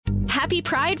Happy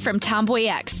Pride from Tomboy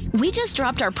X. We just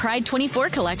dropped our Pride 24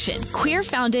 collection. Queer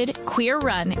founded, queer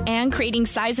run, and creating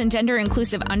size and gender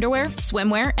inclusive underwear,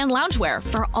 swimwear, and loungewear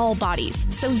for all bodies,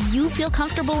 so you feel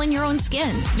comfortable in your own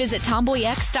skin. Visit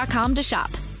tomboyx.com to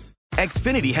shop.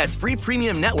 Xfinity has free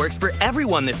premium networks for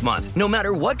everyone this month, no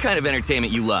matter what kind of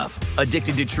entertainment you love.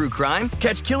 Addicted to true crime?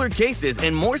 Catch killer cases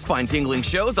and more spine-tingling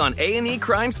shows on A&E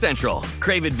Crime Central.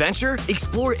 Crave adventure?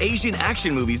 Explore Asian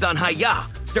action movies on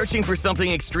Hi-YAH. Searching for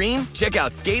something extreme? Check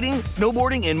out skating,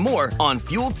 snowboarding, and more on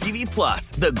Fuel TV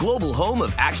Plus, the global home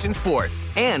of action sports.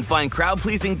 And find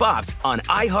crowd-pleasing bops on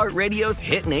iHeartRadio's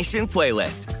Hit Nation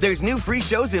playlist. There's new free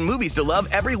shows and movies to love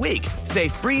every week. Say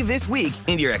free this week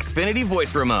in your Xfinity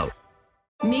voice remote.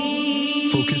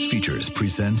 Focus Features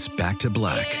presents Back to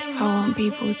Black. I want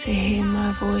people to hear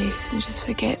my voice and just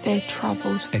forget their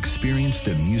troubles. Experience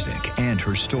the music and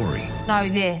her story. Know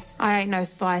this, I ain't no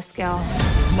Spice Girl.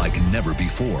 Like never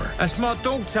before. That's my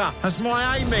daughter. That's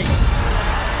my Amy.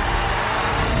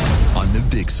 On the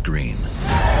big screen.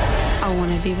 I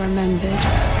want to be remembered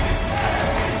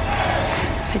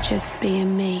for just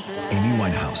being me. Amy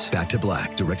Winehouse, Back to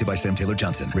Black, directed by Sam Taylor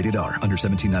Johnson. Rated R, under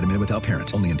 17, not a minute without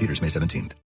parent. Only in theaters May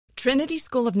 17th. Trinity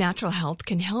School of Natural Health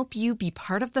can help you be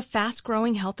part of the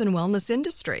fast-growing health and wellness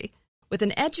industry. With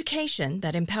an education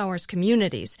that empowers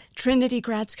communities, Trinity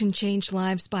grads can change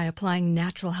lives by applying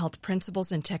natural health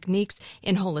principles and techniques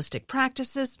in holistic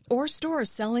practices or stores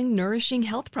selling nourishing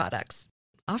health products.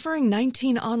 Offering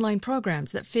 19 online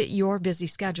programs that fit your busy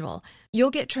schedule,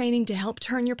 you'll get training to help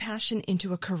turn your passion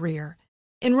into a career.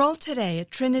 Enroll today at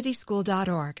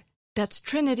trinityschool.org. That's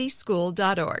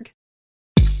trinityschool.org.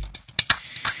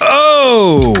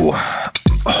 Oh,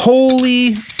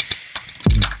 holy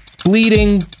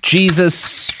bleeding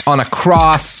Jesus on a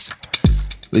cross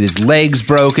with his legs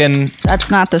broken. That's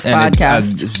not this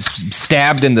podcast.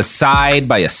 Stabbed in the side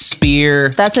by a spear.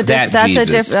 That's a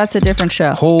different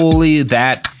show. Holy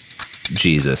that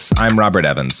Jesus. I'm Robert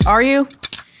Evans. Are you?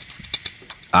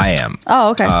 I am. Oh,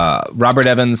 okay. Robert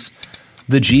Evans,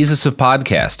 the Jesus of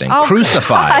podcasting, Oh,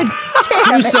 crucified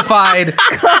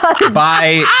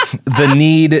by the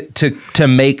need to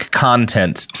make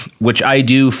content, which I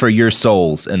do for your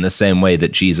souls in the same way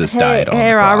that Jesus died on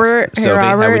the cross. Robert. Sophie,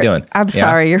 how are we doing? I'm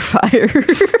sorry, you're fired.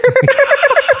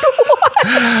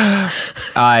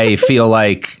 I feel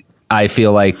like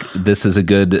this is a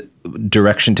good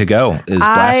direction to go, is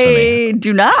blasphemy. I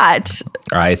do not.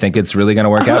 I think it's really going to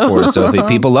work out for us, Sophie.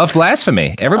 People love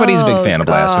blasphemy. Everybody's a big fan of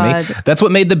blasphemy. That's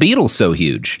what made the Beatles so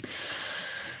huge.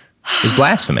 Is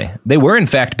blasphemy. They were, in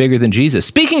fact, bigger than Jesus.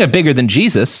 Speaking of bigger than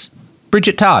Jesus,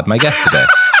 Bridget Todd, my guest today.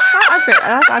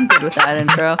 I'm good with that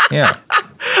intro. Yeah.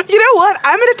 You know what?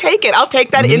 I'm going to take it. I'll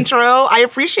take that intro. I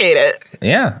appreciate it.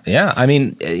 Yeah. I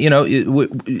mean,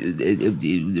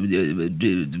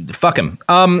 fuck him.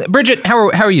 Bridget, how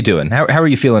are you doing? How are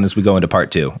you feeling as we go into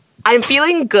part 2? I'm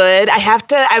feeling good.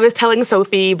 I was telling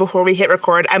Sophie before we hit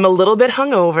record, I'm a little bit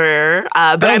hungover,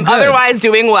 but I'm good. Otherwise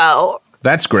doing well.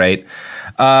 That's great.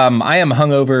 I am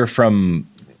hungover from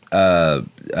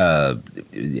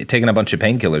taking a bunch of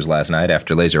painkillers last night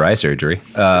after laser eye surgery.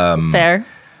 Fair.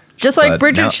 Just like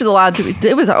Bridget, she's allowed to.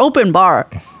 It was an open bar.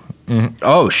 Mm-hmm.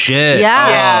 Oh, shit.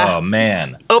 Yeah. Oh,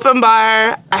 man. Open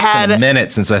bar. I had a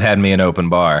minute since I've had me an open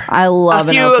bar. I love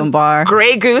an open bar.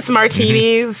 Grey Goose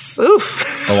martinis. Mm-hmm.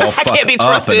 Oof. Oh, I'll I can't be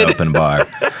trusted. Up an open bar.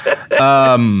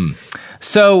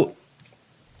 So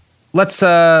let's,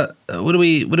 Bridget,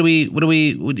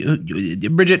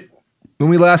 when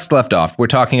we last left off, we're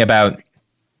talking about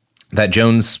that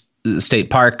Jones State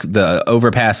Park, the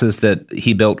overpasses that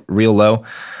he built real low.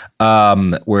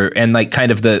 And like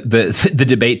kind of the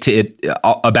debate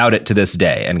about it to this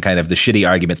day, and kind of the shitty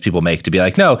arguments people make to be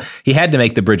like, no, he had to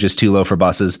make the bridges too low for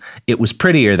buses. It was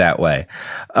prettier that way.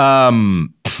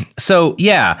 So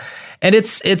yeah, and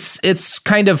it's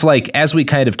kind of like, as we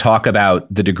kind of talk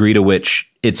about the degree to which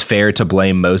it's fair to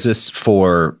blame Moses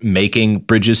for making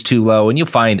bridges too low. And you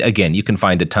can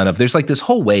find a ton of, there's like this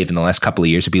whole wave in the last couple of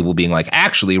years of people being like,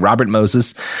 actually, Robert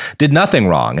Moses did nothing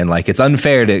wrong. And like, it's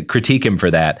unfair to critique him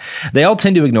for that. They all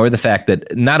tend to ignore the fact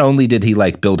that not only did he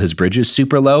like build his bridges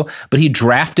super low, but he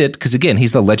drafted, because again,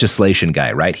 he's the legislation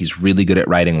guy, right? He's really good at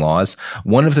writing laws.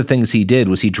 One of the things he did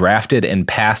was he drafted and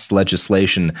passed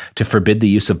legislation to forbid the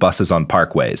use of buses on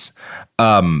parkways.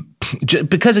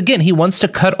 Because again, he wants to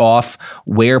cut off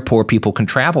where poor people can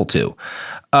travel to.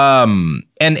 And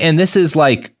this is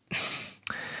like,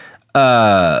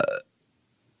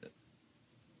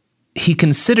 he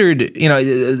considered,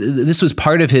 this was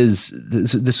part of his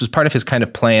kind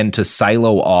of plan to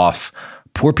silo off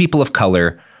poor people of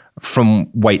color from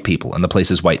white people and the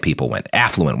places white people went,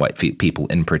 affluent white people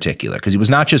in particular, because he was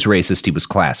not just racist, he was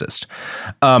classist.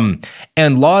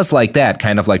 And laws like that,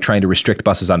 kind of like trying to restrict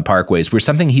buses on parkways, were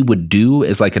something he would do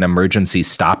as like an emergency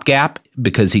stopgap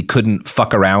because he couldn't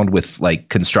fuck around with like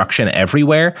construction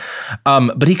everywhere.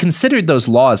 But he considered those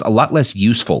laws a lot less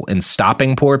useful in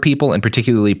stopping poor people, and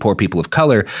particularly poor people of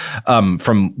color,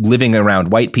 from living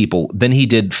around white people than he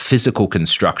did physical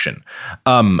construction.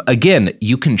 Again,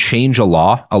 you can change a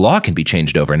law. A law can be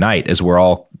changed overnight, as we're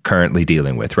all currently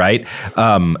dealing with, right?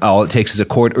 All it takes is a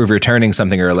court overturning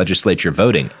something or a legislature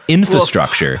voting.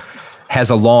 Infrastructure has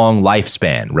a long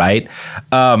lifespan, right?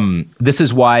 This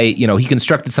is why, he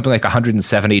constructed something like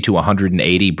 170 to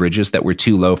 180 bridges that were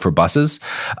too low for buses.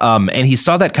 And he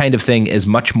saw that kind of thing as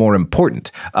much more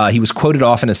important. He was quoted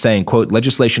often as saying, quote,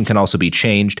 "Legislation can also be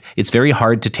changed. It's very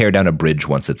hard to tear down a bridge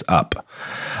once it's up."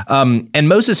 And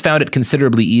Moses found it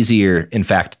considerably easier, in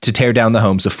fact, to tear down the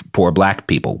homes of poor black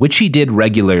people, which he did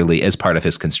regularly as part of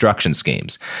his construction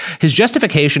schemes. His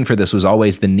justification for this was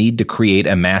always the need to create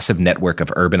a massive network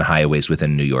of urban highways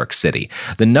within New York City.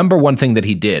 The number one thing that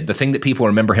he did, the thing that people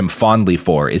remember him fondly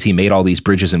for, is he made all these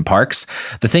bridges and parks.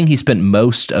 The thing he spent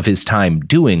most of his time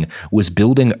doing was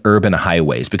building urban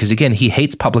highways, because again, he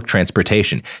hates public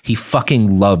transportation. He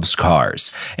fucking loves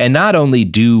cars. And not only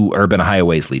do urban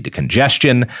highways lead to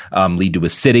congestion, lead to a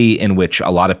city in which a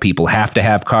lot of people have to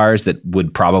have cars that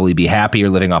would probably be happier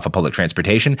living off of public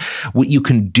transportation, what you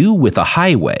can do with a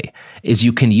highway is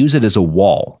you can use it as a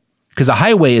wall. Because a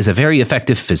highway is a very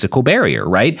effective physical barrier,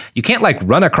 right? You can't like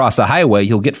run across a highway,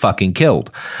 you'll get fucking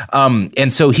killed.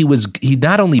 And so he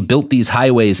not only built these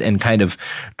highways and kind of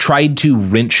tried to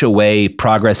wrench away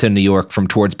progress in New York from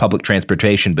towards public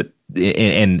transportation, but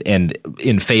and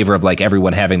in favor of like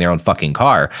everyone having their own fucking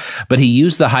car, but he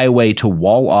used the highway to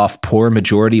wall off poor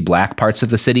majority black parts of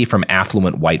the city from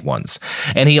affluent white ones.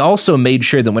 And he also made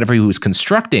sure that whenever he was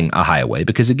constructing a highway,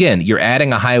 because again, you're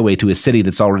adding a highway to a city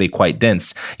that's already quite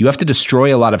dense, you have to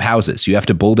destroy a lot of houses, you have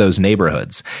to bulldoze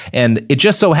neighborhoods. And it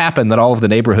just so happened that all of the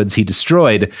neighborhoods he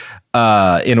destroyed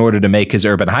in order to make his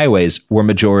urban highways were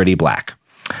majority black.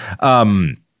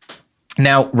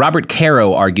 Now, Robert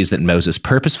Caro argues that Moses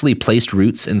purposefully placed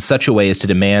routes in such a way as to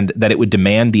demand that it would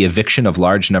demand the eviction of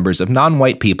large numbers of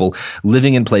non-white people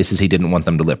living in places he didn't want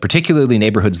them to live, particularly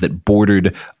neighborhoods that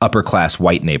bordered upper-class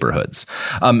white neighborhoods.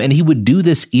 And he would do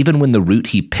this even when the route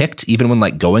he picked, even when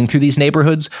like going through these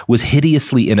neighborhoods, was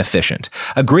hideously inefficient.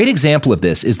 A great example of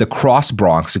this is the Cross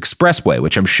Bronx Expressway,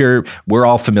 which I'm sure we're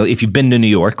all familiar. If you've been to New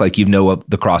York, like you know of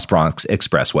the Cross Bronx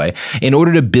Expressway. In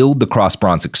order to build the Cross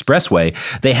Bronx Expressway,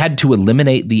 they had to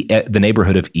eliminate the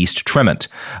neighborhood of East Tremont.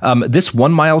 This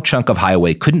 1 mile chunk of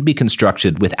highway couldn't be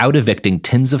constructed without evicting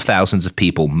tens of thousands of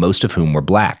people, most of whom were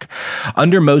black.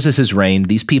 Under Moses' reign,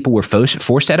 these people were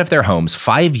forced out of their homes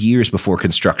 5 years before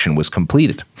construction was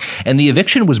completed. And the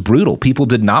eviction was brutal. People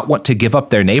did not want to give up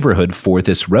their neighborhood for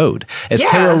this road. As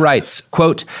Caro writes,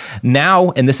 quote,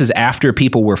 "Now," and this is after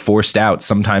people were forced out,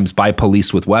 sometimes by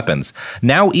police with weapons,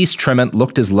 "now East Tremont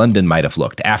looked as London might have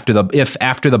looked if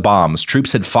after the bombs,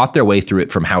 troops had fought their way through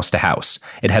it from house to house.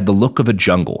 It had the look of a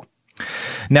jungle."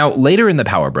 Now, later in The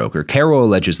Power Broker, Caro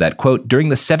alleges that, quote, "During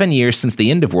the 7 years since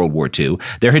the end of World War II,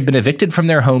 there had been evicted from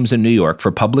their homes in New York for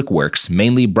public works,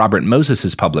 mainly Robert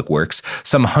Moses' public works,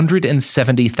 some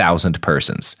 170,000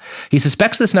 persons. He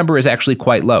suspects this number is actually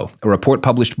quite low. A report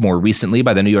published more recently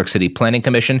by the New York City Planning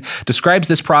Commission describes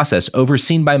this process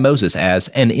overseen by Moses as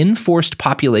an enforced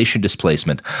population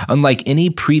displacement, unlike any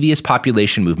previous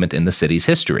population movement in the city's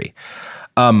history."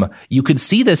 You could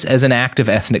see this as an act of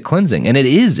ethnic cleansing, and it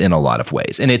is in a lot of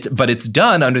ways. But it's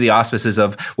done under the auspices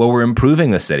of, well, we're improving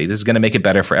the city. This is going to make it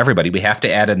better for everybody. We have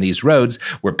to add in these roads.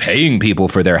 We're paying people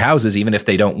for their houses, even if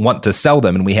they don't want to sell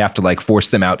them, and we have to like force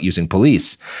them out using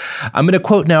police. I'm going to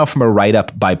quote now from a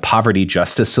write-up by Poverty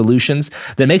Justice Solutions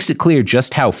that makes it clear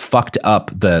just how fucked up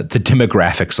the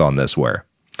demographics on this were.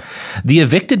 The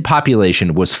evicted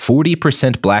population was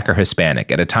 40% black or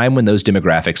Hispanic at a time when those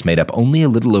demographics made up only a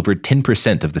little over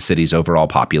 10% of the city's overall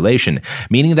population,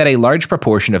 meaning that a large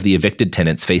proportion of the evicted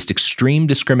tenants faced extreme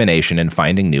discrimination in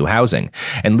finding new housing,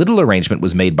 and little arrangement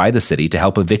was made by the city to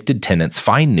help evicted tenants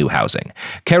find new housing.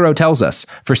 Caro tells us,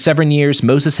 for 7 years,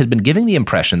 Moses had been giving the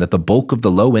impression that the bulk of the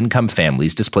low-income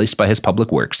families displaced by his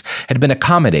public works had been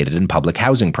accommodated in public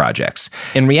housing projects.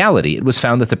 In reality, it was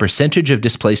found that the percentage of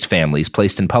displaced families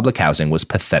placed in public housing was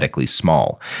pathetically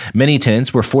small. Many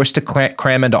tenants were forced to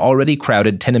cram into already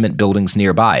crowded tenement buildings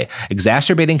nearby,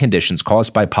 exacerbating conditions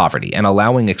caused by poverty and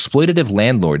allowing exploitative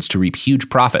landlords to reap huge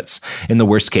profits. In the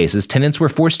worst cases, tenants were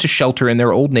forced to shelter in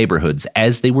their old neighborhoods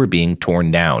as they were being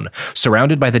torn down,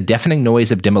 surrounded by the deafening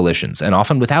noise of demolitions and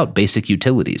often without basic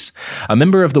utilities. A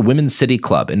member of the Women's City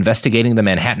Club, investigating the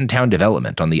Manhattan Town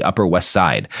development on the Upper West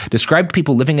Side, described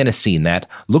people living in a scene that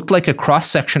looked like a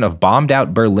cross-section of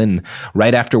bombed-out Berlin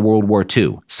right after World War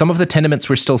II. Some of the tenements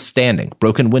were still standing,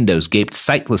 broken windows gaped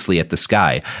sightlessly at the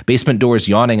sky, basement doors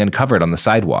yawning and covered on the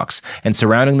sidewalks, and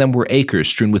surrounding them were acres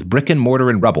strewn with brick and mortar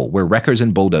and rubble where wreckers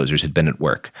and bulldozers had been at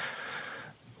work.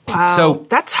 Wow, so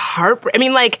that's heartbreaking. I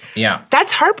mean,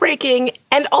 that's heartbreaking.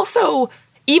 And also,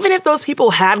 even if those people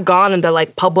had gone into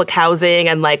like public housing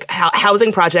and like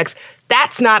housing projects,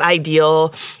 that's not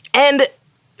ideal. And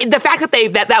the fact that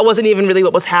that wasn't even really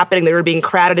what was happening, they were being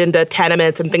crowded into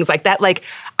tenements and things like that. Like,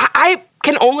 I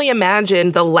can only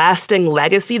imagine the lasting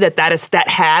legacy that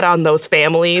had on those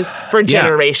families for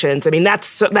generations. I mean, that's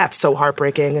so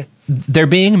heartbreaking. They're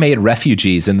being made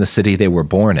refugees in the city they were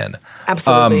born in.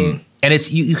 Absolutely. And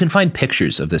it's you can find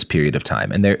pictures of this period of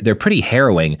time, and they're pretty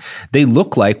harrowing. They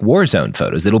look like war zone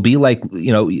photos. It'll be like,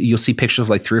 you'll see pictures of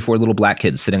like 3 or 4 little black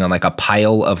kids sitting on like a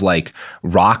pile of like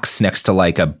rocks next to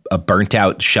like a burnt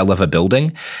out shell of a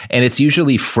building. And it's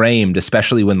usually framed,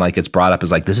 especially when like it's brought up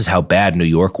as like, this is how bad New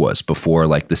York was before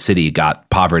like the city got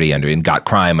poverty under and got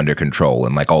crime under control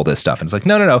and like all this stuff. And it's like,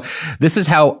 no. This is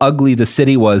how ugly the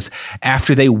city was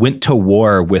after they went to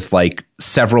war with like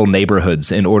several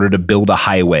neighborhoods in order to build a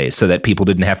highway so that people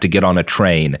didn't have to get on a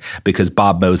train because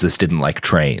Bob Moses didn't like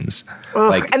trains.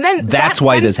 And then that's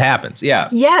why this happens. Yeah.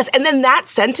 Yes. And then that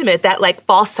sentiment, that like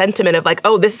false sentiment of like,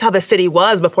 oh, this is how the city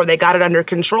was before they got it under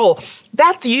control.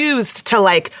 That's used to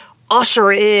like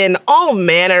usher in all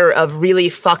manner of really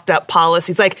fucked up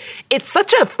policies. Like, it's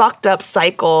such a fucked up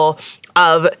cycle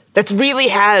that really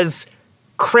has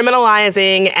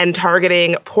criminalizing and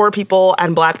targeting poor people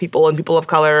and black people and people of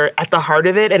color at the heart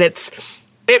of it. And it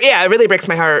really breaks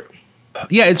my heart.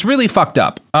 Yeah, it's really fucked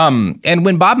up. And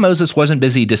when Bob Moses wasn't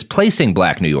busy displacing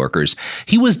black New Yorkers,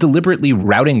 he was deliberately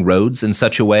routing roads in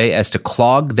such a way as to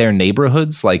clog their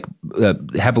neighborhoods, like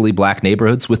heavily black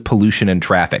neighborhoods, with pollution and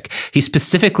traffic. He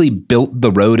specifically built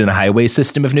the road and highway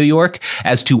system of New York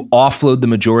as to offload the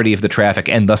majority of the traffic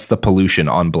and thus the pollution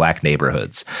on black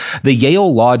neighborhoods. The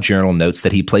Yale Law Journal notes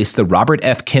that he placed the Robert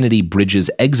F. Kennedy Bridge's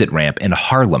exit ramp in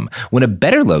Harlem, when a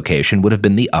better location would have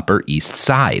been the Upper East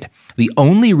Side. The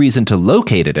only reason to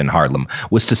locate it in Harlem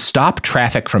was to stop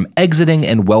traffic from exiting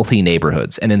in wealthy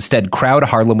neighborhoods and instead crowd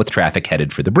Harlem with traffic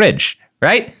headed for the bridge,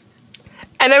 right?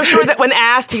 And I'm sure that when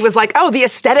asked, he was like, oh, the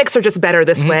aesthetics are just better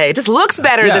this way. It just looks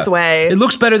better this way. It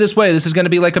looks better this way. This is going to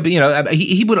be like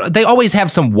he would. They always have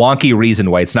some wonky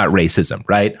reason why it's not racism,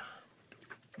 right?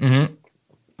 Mm-hmm.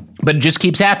 But it just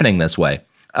keeps happening this way.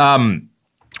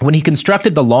 When he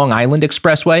constructed the Long Island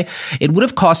Expressway, it would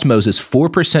have cost Moses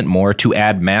 4% more to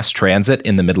add mass transit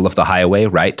in the middle of the highway,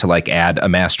 right? To like add a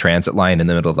mass transit line in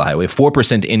the middle of the highway,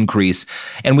 4% increase.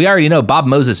 And we already know Bob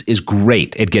Moses is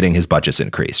great at getting his budgets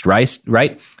increased,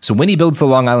 right? So when he builds the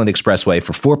Long Island Expressway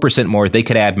for 4% more, they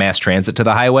could add mass transit to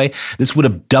the highway. This would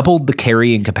have doubled the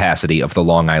carrying capacity of the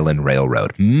Long Island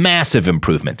Railroad. Massive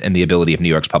improvement in the ability of New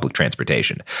York's public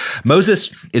transportation.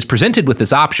 Moses is presented with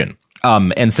this option.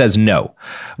 And says no.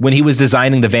 When he was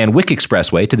designing the Van Wyck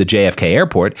Expressway to the JFK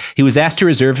airport, he was asked to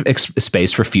reserve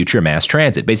space for future mass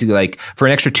transit. Basically, like, for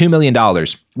an extra $2 million,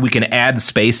 we can add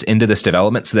space into this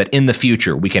development so that in the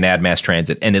future we can add mass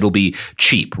transit and it'll be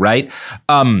cheap, right?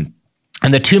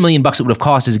 And the $2 million it would have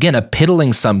cost is, again, a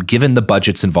piddling sum given the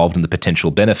budgets involved in the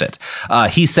potential benefit.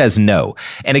 He says no.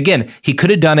 And again, he could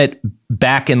have done it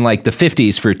back in like the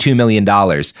 50s for $2 million.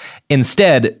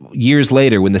 Instead, years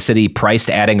later, when the city priced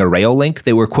adding a rail link,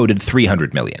 they were quoted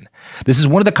 $300 million. This is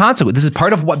one of the consequences. This is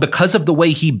part of what, because of the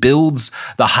way he builds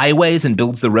the highways and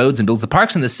builds the roads and builds the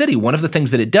parks in the city, one of the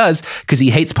things that it does, because he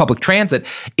hates public transit,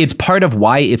 it's part of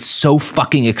why it's so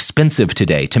fucking expensive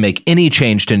today to make any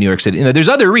change to New York City. There's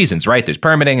other reasons, right? There's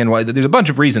permitting and why. There's a bunch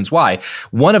of reasons why.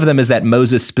 One of them is that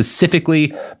Moses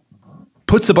specifically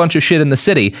puts a bunch of shit in the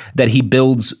city that he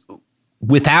builds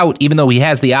without, even though he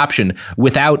has the option,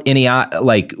 without any,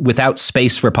 without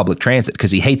space for public transit,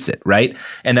 because he hates it, right?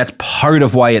 And that's part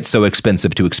of why it's so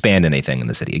expensive to expand anything in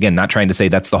the city. Again, not trying to say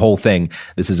that's the whole thing.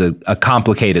 This is a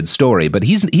complicated story, but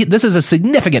this is a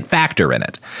significant factor in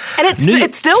it. And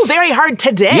it's still very hard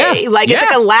today. It's like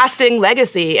a lasting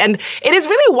legacy. And it is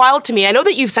really wild to me. I know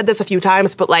that you've said this a few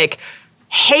times, but like,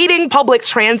 hating public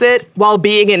transit while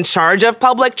being in charge of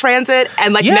public transit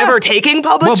and never taking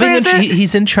public transit.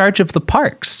 He's in charge of the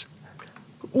parks.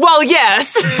 Well,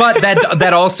 yes. But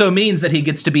that also means that he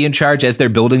gets to be in charge as they're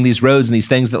building these roads and these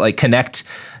things that like connect,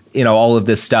 all of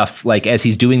this stuff. Like as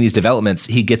he's doing these developments,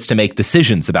 he gets to make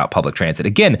decisions about public transit.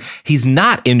 Again, he's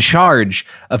not in charge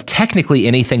of technically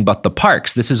anything but the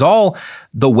parks. This is all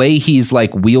the way he's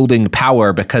like wielding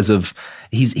power because of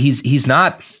he's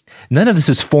not. None of this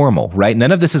is formal, right?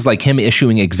 None of this is like him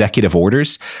issuing executive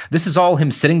orders. This is all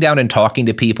him sitting down and talking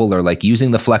to people, or like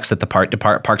using the flex that the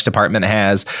Parks Department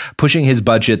has, pushing his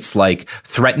budgets, like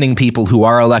threatening people who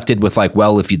are elected with like,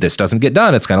 well, if this doesn't get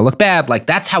done, it's going to look bad. Like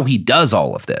that's how he does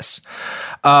all of this.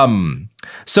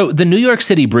 So the New York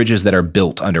City bridges that are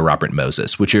built under Robert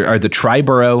Moses, which are the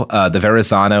Triborough, the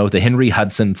Verrazano, the Henry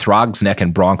Hudson, Throgs Neck,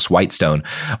 and Bronx Whitestone,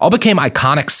 all became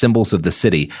iconic symbols of the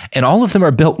city, and all of them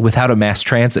are built without a mass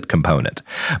transit component.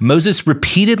 Moses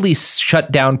repeatedly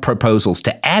shut down proposals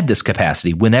to add this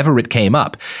capacity whenever it came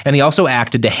up, and he also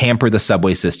acted to hamper the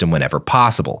subway system whenever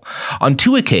possible. On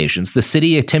 2 occasions, the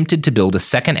city attempted to build a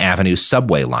 2nd Avenue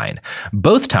subway line.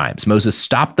 Both times, Moses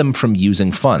stopped them from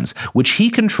using funds, which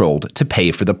he controlled to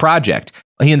pay for the project.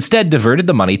 He instead diverted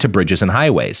the money to bridges and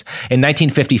highways. In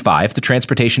 1955, the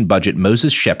transportation budget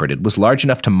Moses shepherded was large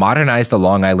enough to modernize the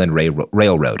Long Island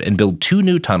Railroad and build 2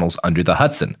 new tunnels under the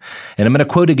Hudson. And I'm going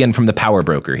to quote again from the power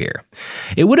broker here.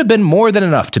 It would have been more than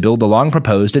enough to build the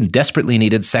long-proposed and desperately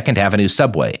needed 2nd Avenue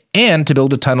subway, and to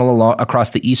build a tunnel across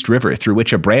the East River through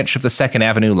which a branch of the 2nd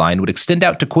Avenue line would extend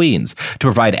out to Queens to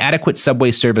provide adequate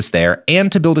subway service there,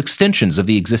 and to build extensions of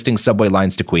the existing subway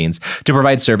lines to Queens to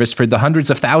provide service for the hundreds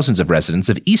of thousands of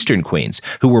residents of eastern Queens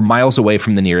who were miles away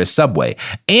from the nearest subway,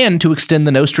 and to extend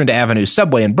the Nostrand Avenue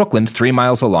subway in Brooklyn 3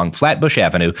 miles along Flatbush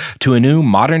Avenue to a new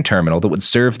modern terminal that would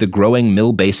serve the growing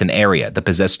Mill Basin area that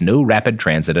possessed no rapid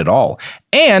transit at all,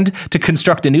 and to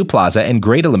construct a new plaza and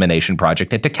grade elimination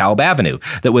project at DeKalb Avenue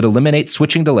that would eliminate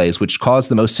switching delays which caused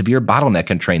the most severe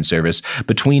bottleneck in train service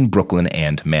between Brooklyn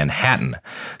and Manhattan.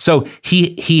 So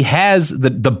he has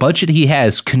the budget he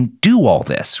has can do all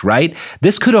this, right?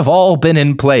 This could have all been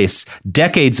in place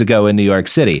decades ago in New York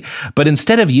City. But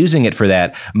instead of using it for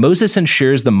that, Moses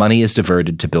ensures the money is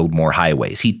diverted to build more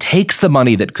highways. He takes the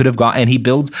money that could have gone and he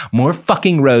builds more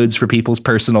fucking roads for people's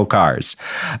personal cars.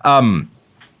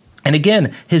 And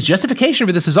again, his justification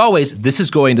for this is always, this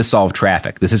is going to solve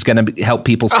traffic. This is going to help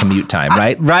people's commute time,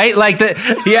 right? Right? Like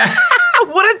yeah.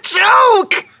 What a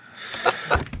joke!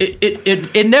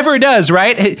 It never does,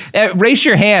 right? Raise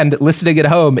your hand listening at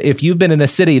home if you've been in a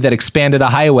city that expanded a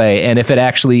highway and if it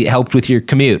actually helped with your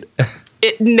commute.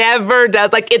 It never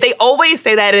does. Like they always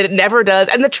say that, and it never does.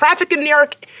 And the traffic in New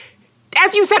York,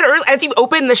 as you said earlier, as you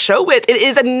opened the show with, it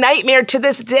is a nightmare to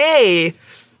this day.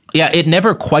 Yeah, it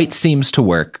never quite seems to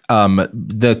work.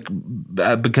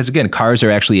 Because again, cars are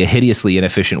actually a hideously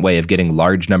inefficient way of getting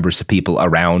large numbers of people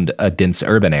around a dense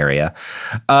urban area.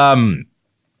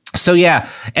 So yeah,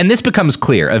 and this becomes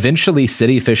clear. Eventually,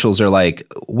 city officials are like,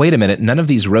 wait a minute, none of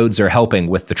these roads are helping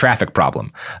with the traffic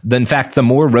problem. In fact, the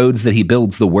more roads that he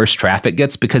builds, the worse traffic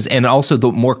gets and also the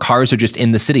more cars are just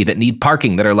in the city that need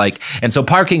parking that are like, and so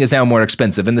parking is now more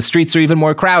expensive and the streets are even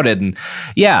more crowded. And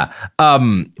yeah,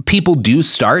 people do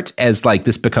start as like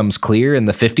this becomes clear in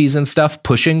the 50s and stuff,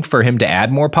 pushing for him to add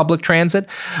more public transit.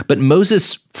 But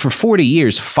Moses, for 40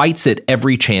 years, fights it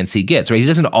every chance he gets, right? He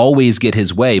doesn't always get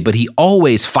his way, but he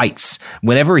always fights.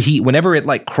 Whenever it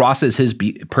like crosses his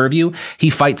purview, he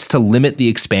fights to limit the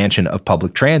expansion of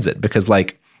public transit because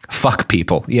like, fuck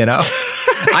people,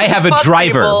 I have a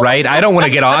driver, people. Right? I don't want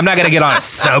to get on. I'm not going to get on a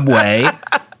subway. No,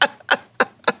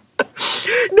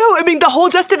 I mean, the whole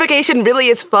justification really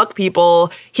is fuck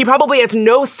people. He probably has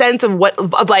no sense of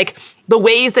like the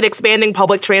ways that expanding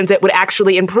public transit would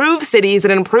actually improve cities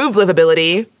and improve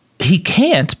livability. He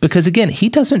can't because, again, he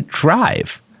doesn't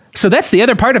drive. So that's the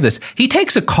other part of this. He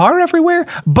takes a car everywhere,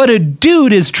 but a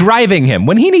dude is driving him.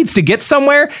 When he needs to get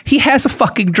somewhere, he has a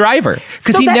fucking driver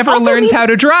because he never learns how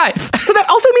to drive. So that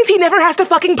also means he never has to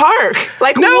fucking park.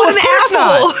 Like, no, what an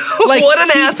asshole. Like, what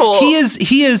an asshole. He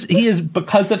is,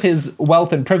 because of his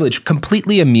wealth and privilege,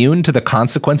 completely immune to the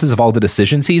consequences of all the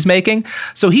decisions he's making.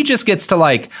 So he just gets to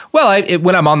like,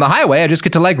 when I'm on the highway, I just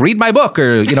get to like read my book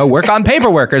or, work on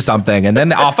paperwork or something. And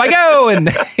then off I go. And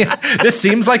this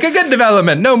seems like a good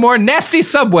development. No more nasty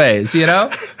subways,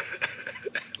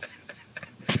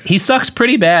 He sucks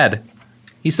pretty bad.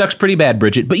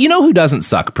 Bridget. But you know who doesn't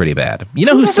suck pretty bad? You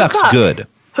know who sucks good?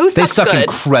 They suck good?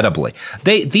 Incredibly.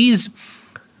 They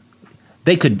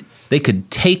could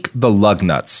take the lug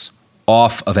nuts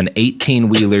off of an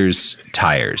 18-wheeler's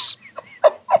tires.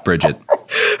 Bridget.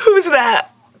 Who's that?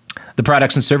 The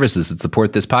products and services that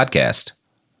support this podcast.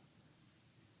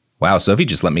 Wow, Sophie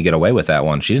just let me get away with that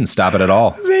one. She didn't stop it at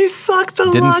all. They suck the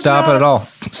Didn't lug stop nuts. it at all.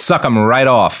 Suck them right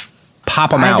off.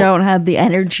 Pop them out. I don't have the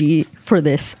energy for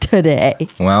this today.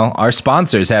 Well, our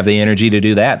sponsors have the energy to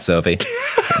do that, Sophie.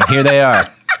 Here they are.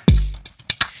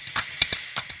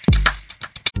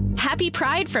 Happy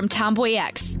Pride from Tomboy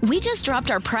X. We just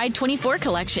dropped our Pride 24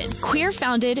 collection. Queer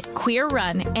founded, queer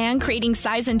run, and creating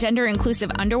size and gender inclusive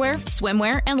underwear,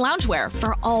 swimwear, and loungewear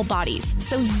for all bodies,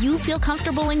 so you feel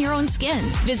comfortable in your own skin.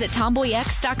 Visit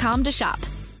tomboyx.com to shop.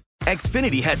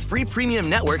 Xfinity has free premium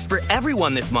networks for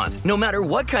everyone this month, no matter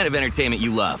what kind of entertainment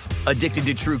you love. Addicted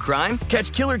to true crime?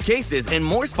 Catch killer cases and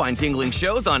more spine-tingling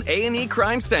shows on A&E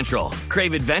Crime Central.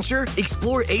 Crave adventure?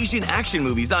 Explore Asian action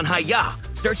movies on Hi-Ya.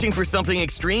 Searching for something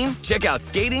extreme? Check out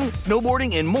skating,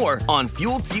 snowboarding, and more on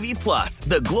Fuel TV Plus,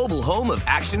 the global home of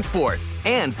action sports.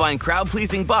 And find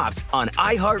crowd-pleasing bops on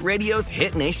iHeartRadio's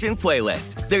Hit Nation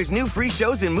playlist. There's new free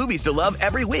shows and movies to love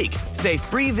every week. Say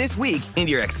free this week in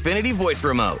your Xfinity voice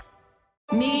remote.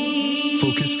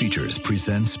 Focus Features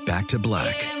presents Back to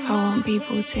Black. I want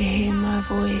people to hear my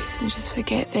voice and just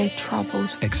forget their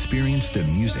troubles. Experience the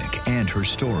music and her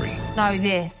story. Know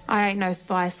this, I ain't no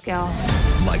Spice Girl.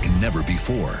 Like never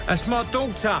before. That's my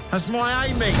daughter. That's my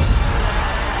Amy.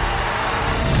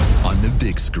 On the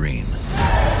big screen.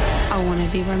 I want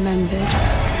to be remembered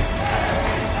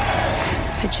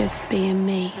for just being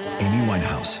me. Amy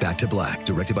Winehouse, Back to Black,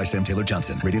 directed by Sam Taylor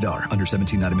Johnson. Rated R, under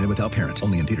 17, not a minute without parent.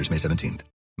 Only in theaters May 17th.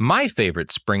 My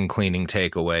favorite spring cleaning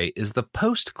takeaway is the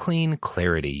post-clean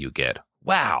clarity you get.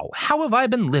 Wow, how have I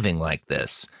been living like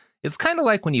this? It's kind of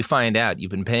like when you find out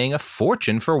you've been paying a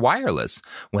fortune for wireless,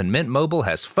 when Mint Mobile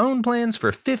has phone plans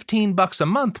for $15 a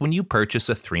month when you purchase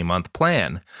a 3-month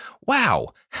plan. Wow,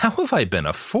 how have I been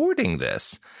affording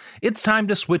this? It's time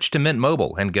to switch to Mint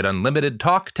Mobile and get unlimited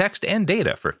talk, text, and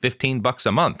data for $15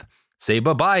 a month. Say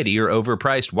bye-bye to your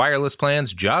overpriced wireless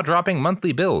plans, jaw-dropping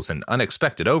monthly bills, and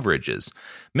unexpected overages.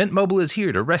 Mint Mobile is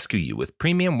here to rescue you with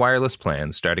premium wireless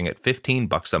plans starting at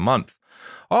 $15 a month.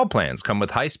 All plans come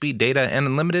with high-speed data and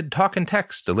unlimited talk and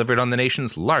text delivered on the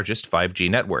nation's largest 5G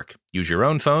network. Use your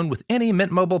own phone with any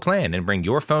Mint Mobile plan and bring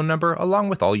your phone number along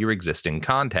with all your existing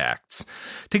contacts.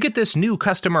 To get this new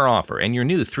customer offer and your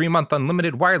new 3-month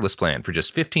unlimited wireless plan for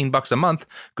just $15 a month,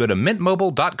 go to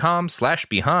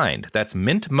mintmobile.com/behind. That's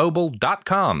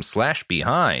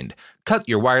mintmobile.com/behind. Cut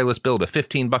your wireless bill to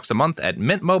 $15 a month at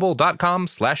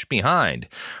mintmobile.com/behind.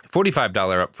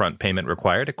 $45 upfront payment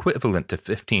required, equivalent to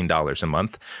 $15 a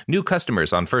month. New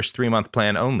customers on first 3-month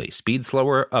plan only. Speed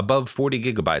slower above 40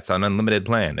 gigabytes on unlimited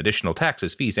plan. Additional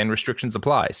taxes, fees, and restrictions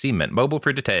apply. See Mint Mobile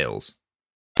for details.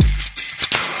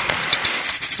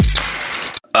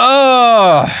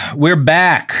 Oh, we're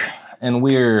back, and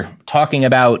we're talking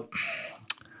about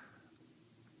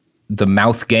the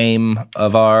mouth game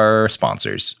of our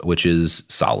sponsors, which is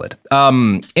solid.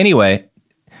 Anyway,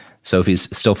 Sophie's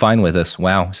still fine with us.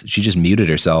 Wow, she just muted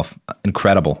herself.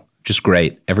 Incredible. Just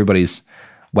great. Everybody's,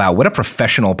 wow, what a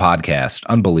professional podcast.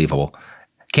 Unbelievable.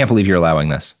 Can't believe you're allowing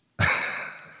this.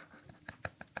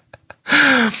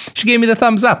 She gave me the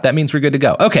thumbs up. That means we're good to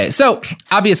go. Okay, so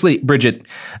obviously, Bridget,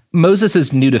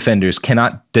 Moses' new defenders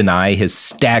cannot deny his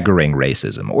staggering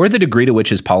racism or the degree to which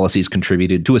his policies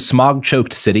contributed to a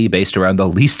smog-choked city based around the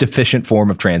least efficient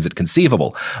form of transit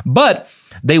conceivable. But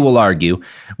they will argue,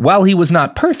 while he was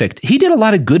not perfect, he did a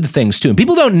lot of good things too. And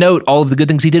people don't note all of the good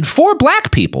things he did for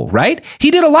black people, right?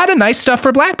 He did a lot of nice stuff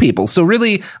for black people. So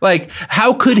really, like,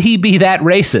 how could he be that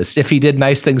racist if he did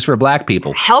nice things for black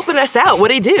people? Helping us out.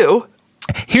 What'd he do?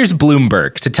 Here's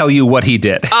Bloomberg to tell you what he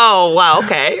did. Oh, wow,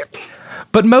 okay.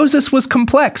 But Moses was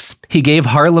complex. He gave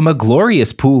Harlem a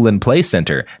glorious pool and play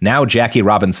center, now Jackie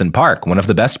Robinson Park, one of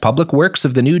the best public works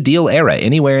of the New Deal era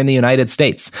anywhere in the United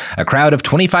States. A crowd of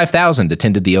 25,000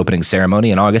 attended the opening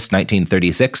ceremony in August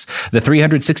 1936, the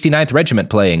 369th Regiment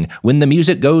playing When the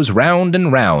Music Goes Round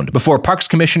and Round, before Parks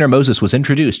Commissioner Moses was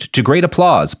introduced to great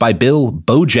applause by Bill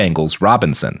Bojangles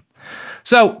Robinson.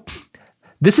 So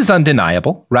this is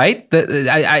undeniable, right?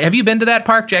 Have you been to that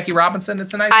park, Jackie Robinson?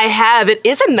 It's a nice. I have. It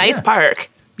is a nice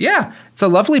park. Yeah, it's a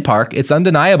lovely park. It's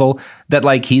undeniable that,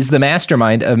 like, he's the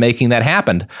mastermind of making that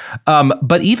happen.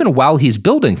 But even while he's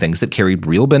building things that carried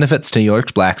real benefits to New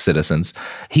York's black citizens,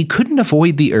 he couldn't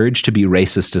avoid the urge to be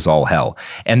racist as all hell.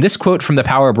 And this quote from the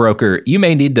power broker, you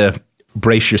may need to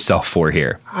brace yourself for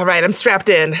here. All right, I'm strapped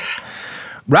in.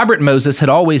 Robert Moses had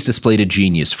always displayed a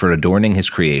genius for adorning his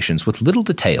creations with little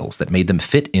details that made them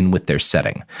fit in with their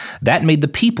setting. That made the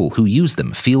people who used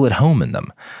them feel at home in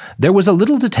them. There was a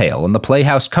little detail in the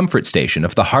Playhouse Comfort Station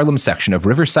of the Harlem section of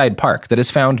Riverside Park that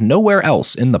is found nowhere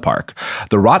else in the park.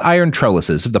 The wrought iron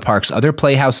trellises of the park's other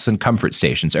playhouses and comfort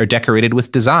stations are decorated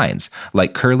with designs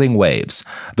like curling waves.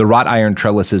 The wrought iron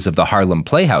trellises of the Harlem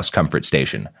Playhouse Comfort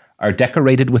Station are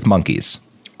decorated with monkeys.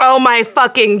 Oh my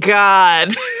fucking God.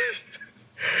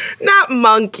 Not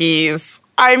monkeys.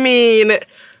 I mean,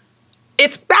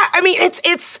 it's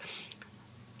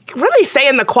really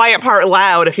saying the quiet part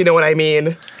loud, if you know what I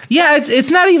mean. Yeah,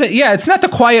 it's not the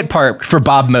quiet part for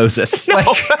Bob Moses.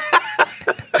 No.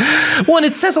 Well, and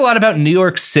it says a lot about New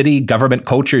York City government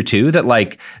culture too. That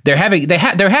like there has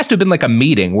to have been like a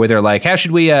meeting where they're like, how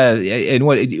should we and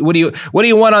what do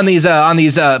you want on these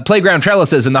playground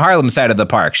trellises in the Harlem side of the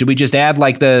park? Should we just add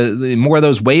like the more of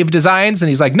those wave designs? And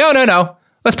he's like, no,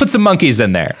 let's put some monkeys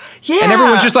in there. Yeah, and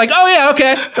everyone's just like, oh yeah,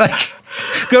 okay, like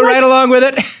go right along with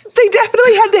it. They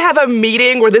definitely had to have a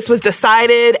meeting where this was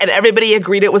decided and everybody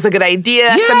agreed it was a good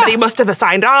idea. Yeah. Somebody must have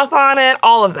signed off on it.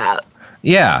 All of that.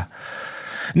 Yeah.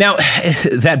 Now,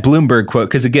 that Bloomberg quote,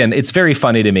 because again, it's very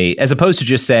funny to me, as opposed to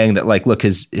just saying that, like, look,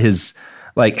 his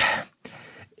like,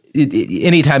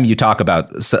 anytime you talk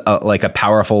about like a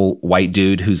powerful white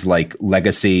dude whose like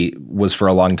legacy was for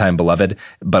a long time beloved,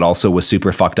 but also was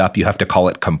super fucked up, you have to call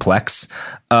it complex,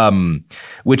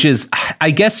 which is,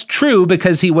 I guess, true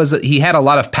because he had a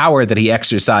lot of power that he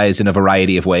exercised in a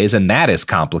variety of ways, and that is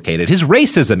complicated. His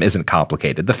racism isn't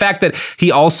complicated. The fact that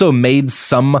he also made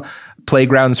some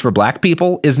playgrounds for black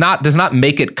people does not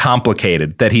make it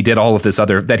complicated that he did all of this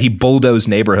that he bulldozed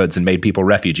neighborhoods and made people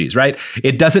refugees, right?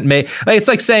 It doesn't make, it's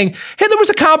like saying, hey, there was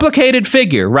a complicated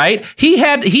figure, right?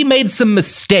 He made some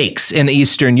mistakes in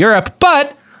Eastern Europe,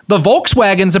 but the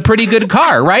Volkswagen's a pretty good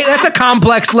car, right? That's a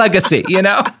complex legacy, you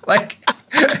know? Like,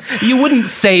 you wouldn't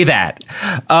say that.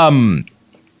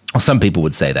 Well, some people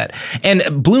would say that. And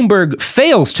Bloomberg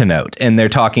fails to note, and they're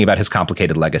talking about his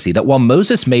complicated legacy, that while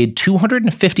Moses made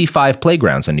 255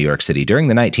 playgrounds in New York City during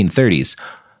the 1930s,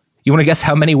 you want to guess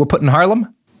how many were put in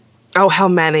Harlem? Oh, how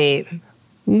many?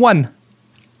 1.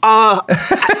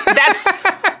 That's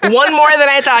one more than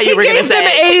I thought you were going to say.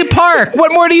 He gave them a park.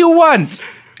 What more do you want?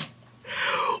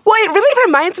 Well, it really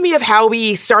reminds me of how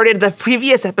we started the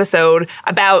previous episode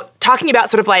about talking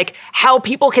about sort of like how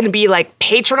people can be like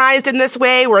patronized in this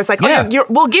way, where it's like,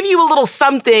 we'll give you a little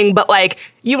something, but like,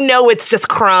 you know, it's just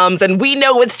crumbs and we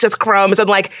know it's just crumbs. And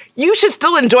like, you should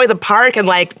still enjoy the park. And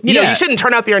like, you know, you shouldn't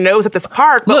turn up your nose at this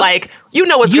park, but like, you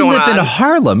know what's going on. You live in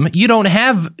Harlem. You don't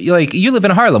have, like, you live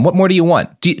in Harlem. What more do you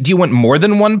want? Do you want more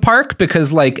than one park?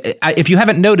 Because like, if you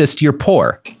haven't noticed, you're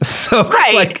poor. So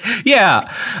like,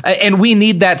 yeah. And we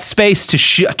need that space to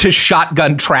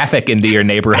shotgun traffic into your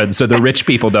neighborhood so the rich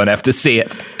people don't have to see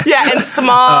it. Yeah. And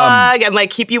smog and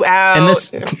like keep you out. And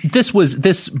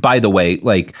this, by the way,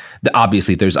 like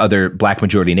obviously there's other black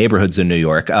majority neighborhoods in New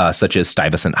York, such as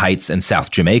Stuyvesant Heights and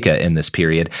South Jamaica in this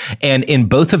period. And in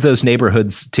both of those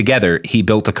neighborhoods together, he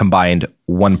built a combined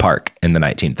 1 park in the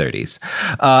 1930s.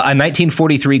 A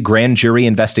 1943 grand jury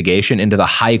investigation into the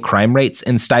high crime rates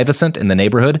in Stuyvesant in the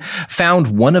neighborhood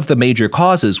found one of the major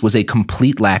causes was a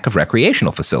complete lack of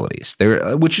recreational facilities.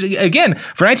 Which, again,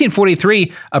 for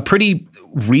 1943, a pretty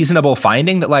reasonable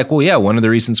finding that, like, well, yeah, one of the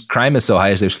reasons crime is so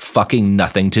high is there's fucking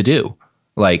nothing to do.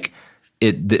 Like,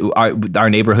 our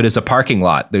neighborhood is a parking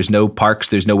lot. There's no parks.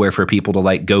 There's nowhere for people to,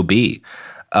 like, go be.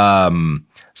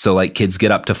 So, like, kids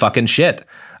get up to fucking shit.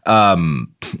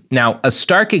 Now, a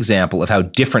stark example of how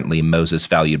differently Moses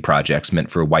valued projects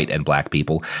meant for white and black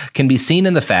people can be seen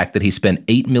in the fact that he spent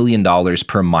 $8 million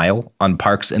per mile on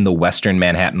parks in the western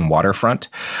Manhattan waterfront.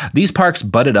 These parks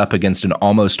butted up against an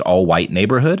almost all-white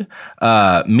neighborhood.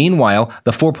 Meanwhile,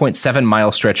 the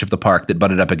 4.7-mile stretch of the park that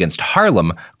butted up against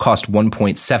Harlem cost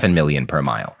 $1.7 million per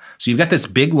mile. So you've got this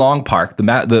big, long park,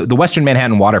 the western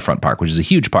Manhattan waterfront park, which is a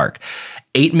huge park,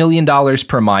 $8 million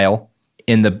per mile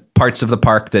in the parts of the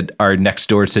park that are next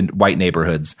door to white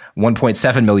neighborhoods,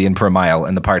 1.7 million per mile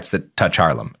in the parts that touch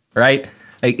Harlem, right?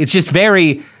 Like, it's just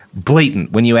very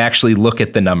blatant when you actually look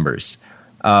at the numbers.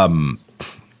 Not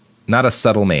a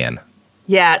subtle man.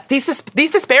 Yeah, these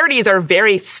disparities are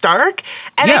very stark.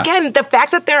 And again, the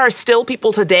fact that there are still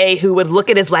people today who would look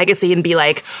at his legacy and be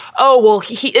like, oh, well,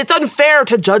 it's unfair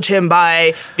to judge him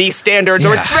by these standards,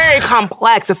 or it's very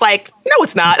complex. It's like, no,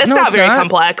 it's not. It's not very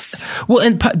complex. Well,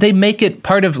 and they make it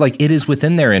part of, like, it is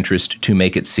within their interest to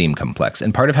make it seem complex.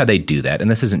 And part of how they do that, and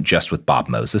this isn't just with Bob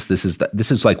Moses, this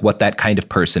is like what that kind of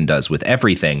person does with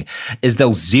everything, is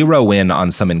they'll zero in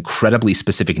on some incredibly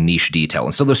specific niche detail.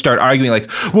 And so they'll start arguing like,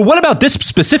 well, what about this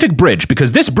specific bridge?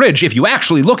 Because this bridge, if you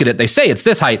actually look at it, they say it's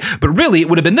this height, but really it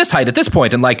would have been this height at this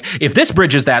point. And like, if this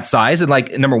bridge is that size, and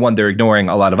like, number one, they're ignoring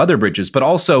a lot of other bridges, but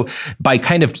also by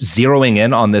kind of zeroing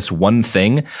in on this one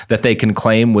thing that they can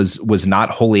claim was not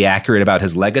wholly accurate about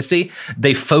his legacy.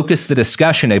 They focus the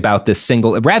discussion about this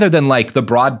single, rather than like the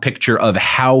broad picture of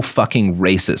how fucking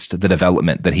racist the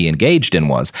development that he engaged in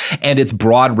was, and its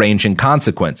broad-ranging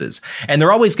consequences. And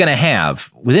they're always going to have,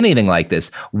 with anything like this,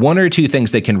 one or two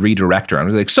things they can redirect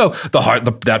around. Like, so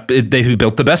they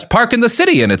built the best park in the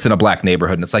city, and it's in a black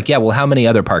neighborhood. And it's like, yeah, well, how many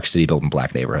other parks did he build in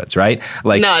black neighborhoods, right?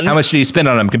 Like, none. How much did he spend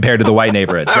on them compared to the white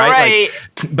neighborhoods, right? Right.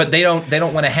 Like, but they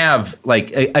don't want to have,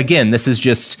 like, again, this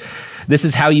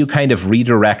is how you kind of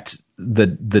redirect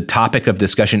the topic of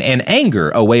discussion and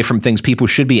anger away from things people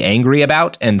should be angry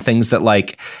about and things that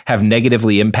like have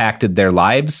negatively impacted their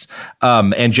lives,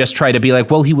 and just try to be like,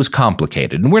 well, he was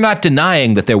complicated, and we're not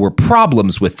denying that there were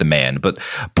problems with the man, but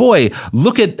boy,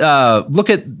 look at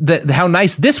how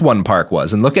nice this one park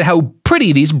was, and look at how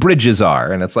pretty these bridges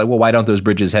are. And it's like, well, why don't those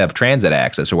bridges have transit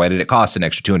access, or why did it cost an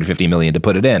extra $250 million to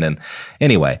put it in? And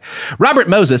anyway, Robert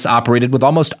Moses operated with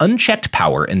almost unchecked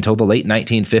power until the late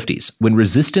 1950s, when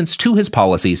resistance to his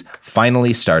policies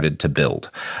finally started to build.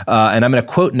 And I'm going to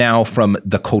quote now from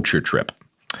The Culture Trip.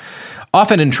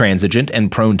 Often intransigent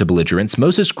and prone to belligerence,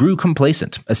 Moses grew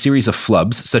complacent. A series of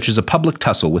flubs, such as a public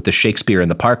tussle with the Shakespeare in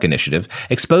the Park initiative,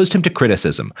 exposed him to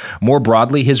criticism. More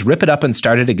broadly, his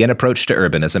rip-it-up-and-start-it-again approach to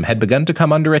urbanism had begun to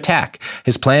come under attack.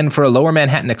 His plan for a Lower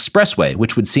Manhattan expressway,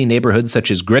 which would see neighborhoods such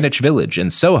as Greenwich Village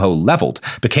and Soho leveled,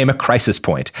 became a crisis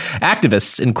point.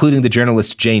 Activists, including the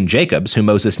journalist Jane Jacobs, who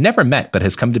Moses never met but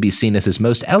has come to be seen as his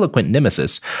most eloquent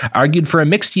nemesis, argued for a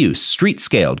mixed-use,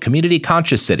 street-scaled,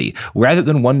 community-conscious city, rather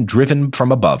than one driven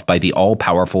from above by the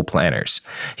all-powerful planners.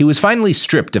 He was finally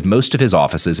stripped of most of his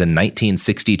offices in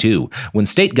 1962, when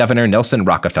State Governor Nelson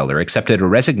Rockefeller accepted a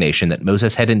resignation that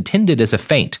Moses had intended as a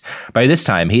feint. By this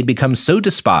time, he had become so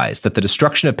despised that the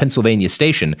destruction of Pennsylvania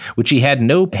Station, which he had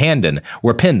no hand in,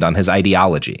 were pinned on his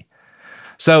ideology.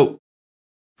 So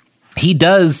he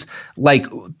does, like,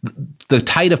 the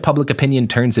tide of public opinion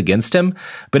turns against him,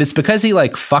 but it's because he,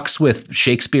 like, fucks with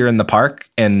Shakespeare in the Park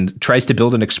and tries to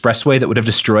build an expressway that would have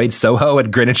destroyed Soho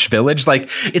at Greenwich Village. Like,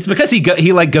 it's because he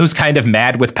goes kind of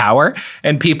mad with power,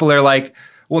 and people are like,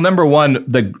 well, number one,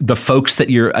 the folks that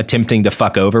you're attempting to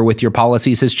fuck over with your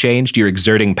policies has changed. You're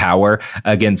exerting power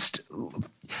against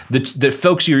the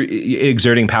folks you're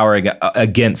exerting power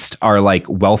against are like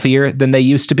wealthier than they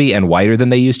used to be and whiter than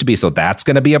they used to be. So that's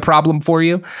going to be a problem for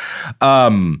you.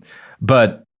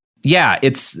 But yeah,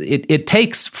 it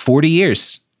takes 40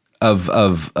 years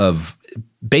of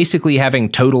basically having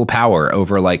total power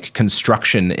over like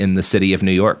construction in the city of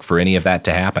New York for any of that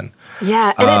to happen.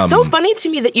 Yeah, and it's so funny to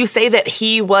me that you say that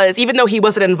he was, even though he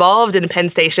wasn't involved in Penn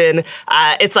Station,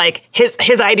 it's like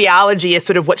his ideology is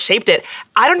sort of what shaped it.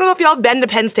 I don't know if y'all have been to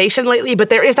Penn Station lately,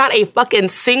 but there is not a fucking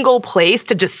single place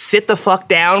to just sit the fuck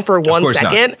down for 1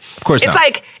 second. Of course not.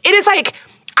 It is like,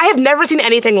 I have never seen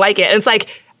anything like it. And it's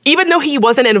like, even though he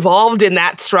wasn't involved in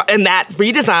that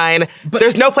redesign, but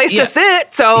there's no place to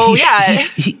sit. So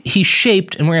he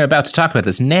shaped, and we're about to talk about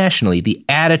this nationally, the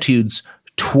attitudes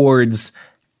towards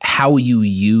how you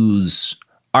use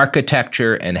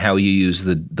architecture and how you use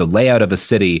the layout of a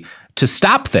city to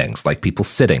stop things like people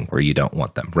sitting where you don't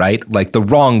want them, right? Like the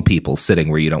wrong people sitting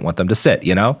where you don't want them to sit,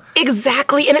 you know?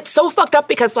 Exactly. And it's so fucked up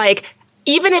because, like,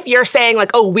 even if you're saying,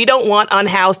 like, oh, we don't want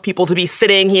unhoused people to be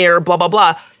sitting here, blah, blah,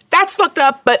 blah, that's fucked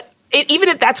up. But even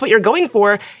if that's what you're going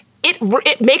for,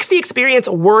 it makes the experience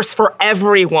worse for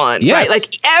everyone, yes. Right?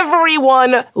 Like,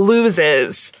 everyone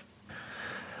loses.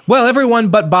 Well, everyone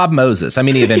but Bob Moses. I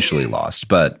mean, he eventually lost,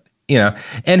 but, you know,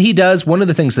 and he does, one of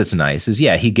the things that's nice is,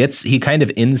 he kind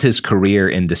of ends his career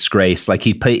in disgrace. Like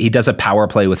he does a power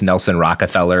play with Nelson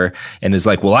Rockefeller and is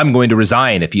like, well, I'm going to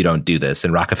resign if you don't do this.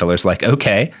 And Rockefeller's like,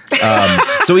 okay.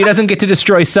 So he doesn't get to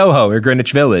destroy Soho or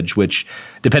Greenwich Village, which,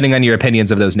 depending on your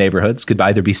opinions of those neighborhoods, could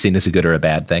either be seen as a good or a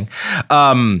bad thing.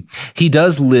 He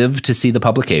does live to see the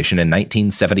publication in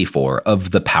 1974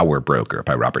 of The Power Broker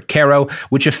by Robert Caro,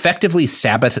 which effectively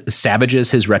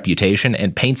savages his reputation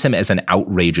and paints him as an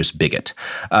outrageous bigot.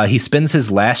 He spends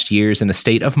his last years in a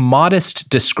state of modest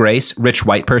disgrace, rich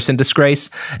white person disgrace,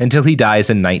 until he dies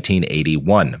in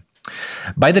 1981.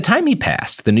 By the time he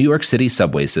passed, the New York City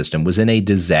subway system was in a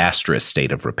disastrous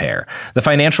state of repair. The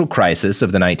financial crisis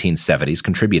of the 1970s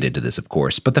contributed to this, of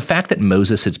course, but the fact that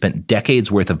Moses had spent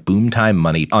decades' worth of boom-time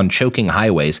money on choking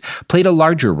highways played a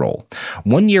larger role.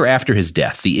 1 year after his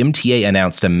death, the MTA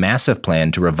announced a massive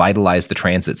plan to revitalize the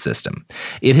transit system.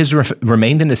 It has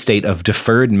remained in a state of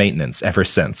deferred maintenance ever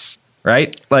since.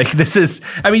 Right? Like, this is,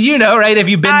 I mean, you know, right? If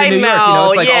you've been to New York, you know,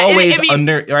 it's like always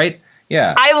under, right?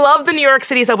 Yeah. I love the New York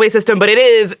City subway system, but it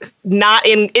is in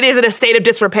a state of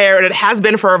disrepair, and it has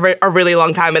been for a really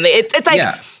long time. And it's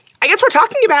like, I guess we're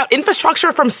talking about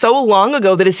infrastructure from so long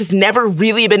ago that it's just never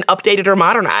really been updated or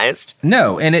modernized.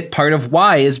 No, and part of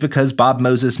why is because Bob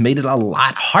Moses made it a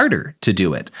lot harder to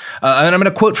do it. And I'm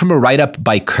going to quote from a write-up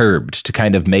by Curbed to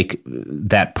kind of make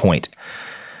that point.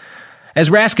 As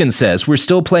Raskin says, we're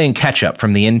still playing catch-up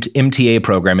from the MTA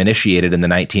program initiated in the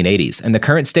 1980s, and the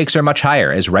current stakes are much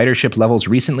higher as ridership levels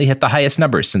recently hit the highest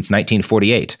numbers since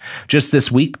 1948. Just this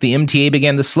week, the MTA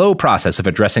began the slow process of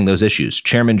addressing those issues.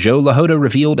 Chairman Joe LaHoda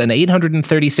revealed an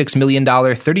 $836 million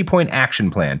 30-point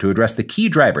action plan to address the key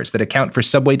drivers that account for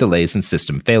subway delays and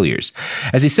system failures.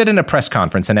 As he said in a press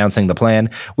conference announcing the plan,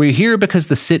 we're here because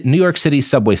the New York City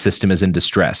subway system is in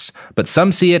distress, but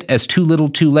some see it as too little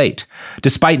too late.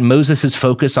 Despite Moses'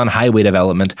 focus on highway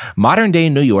development, modern-day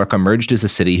New York emerged as a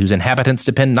city whose inhabitants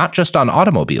depend not just on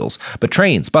automobiles, but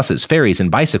trains, buses, ferries, and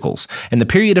bicycles. And the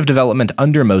period of development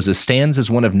under Moses stands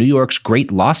as one of New York's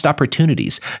great lost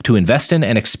opportunities to invest in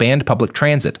and expand public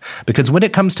transit. Because when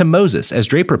it comes to Moses, as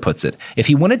Draper puts it, if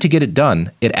he wanted to get it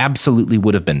done, it absolutely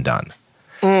would have been done.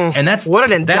 And that's what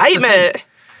an indictment.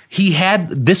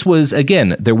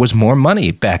 There was more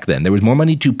money back then. There was more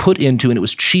money to put into, and it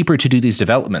was cheaper to do these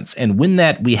developments. And when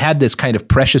we had this kind of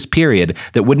precious period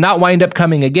that would not wind up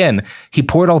coming again, he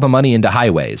poured all the money into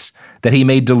highways that he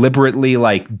made deliberately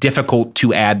difficult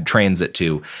to add transit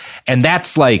to. And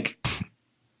that's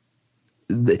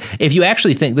if you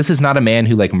actually think, this is not a man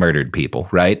who murdered people,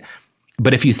 right?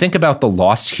 But if you think about the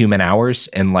lost human hours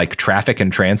in traffic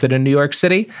and transit in New York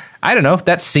City, I don't know,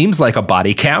 that seems like a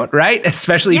body count, right?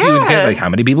 Especially if you think how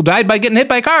many people died by getting hit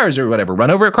by cars or whatever, run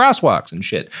over at crosswalks and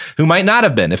shit, who might not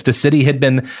have been if the city had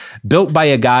been built by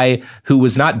a guy who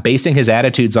was not basing his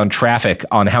attitudes on traffic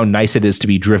on how nice it is to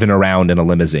be driven around in a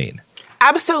limousine.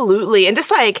 Absolutely. And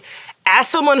just as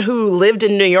someone who lived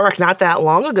in New York not that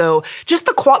long ago, just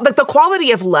the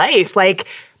quality of life,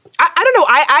 I don't know.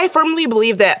 I firmly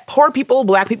believe that poor people,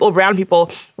 black people, brown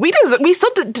people, we deserve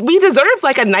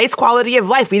a nice quality of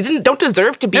life. We don't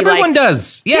deserve to be everyone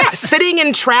does. Yes, sitting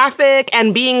in traffic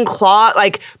and being clawed,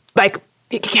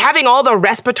 having all the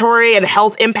respiratory and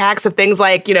health impacts of things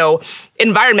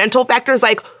environmental factors.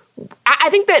 I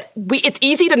think that it's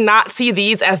easy to not see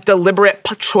these as deliberate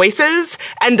choices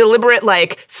and deliberate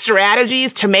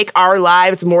strategies to make our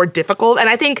lives more difficult. And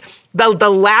I think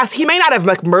he may not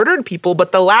have murdered people,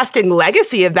 but the lasting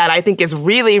legacy of that, I think, is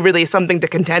really, really something to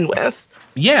contend with.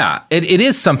 Yeah, it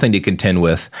is something to contend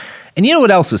with. And you know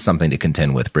what else is something to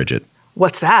contend with, Bridget?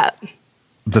 What's that?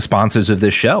 The sponsors of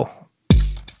this show.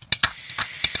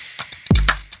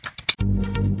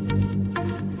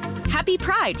 Happy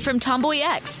Pride from Tomboy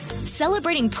X,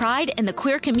 celebrating pride and the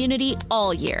queer community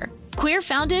all year. Queer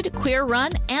founded, queer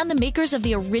run, and the makers of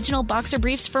the original boxer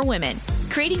briefs for women,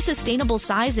 creating sustainable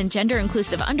size and gender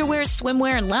inclusive underwear,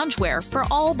 swimwear, and loungewear for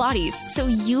all bodies so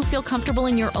you feel comfortable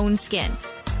in your own skin.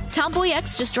 Tomboy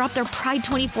X just dropped their Pride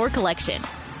 24 collection,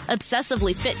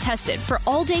 obsessively fit tested for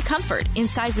all day comfort in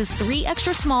sizes 3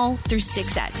 extra small through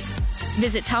 6X.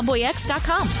 Visit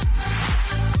tomboyx.com.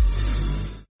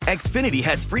 Xfinity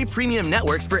has free premium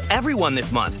networks for everyone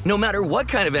this month, no matter what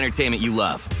kind of entertainment you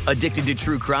love. Addicted to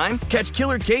true crime? Catch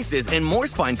killer cases and more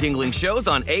spine-tingling shows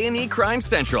on A&E Crime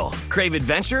Central. Crave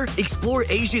adventure? Explore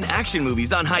Asian action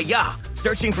movies on Hi-Ya.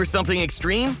 Searching for something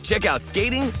extreme? Check out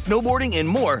skating, snowboarding, and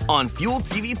more on Fuel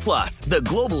TV Plus, the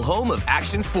global home of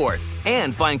action sports.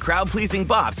 And find crowd-pleasing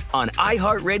bops on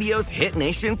iHeartRadio's Hit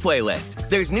Nation playlist.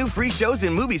 There's new free shows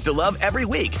and movies to love every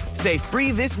week. Say free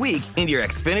this week in your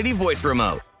Xfinity voice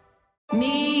remote.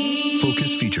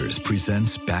 Focus Features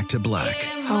presents Back to Black.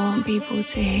 I want people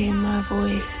to hear my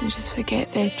voice and just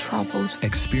forget their troubles.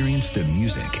 Experience the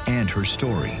music and her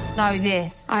story. Know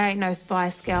this, I ain't no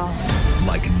Spice Girl.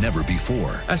 Like never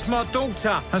before. That's my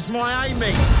daughter. That's my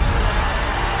Amy.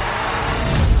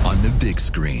 On the big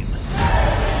screen.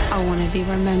 I want to be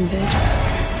remembered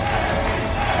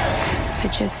for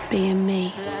just being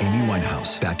me. Amy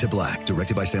Winehouse, Back to Black,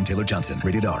 directed by Sam Taylor Johnson.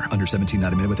 Rated R, under 17,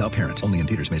 not a minute without parent. Only in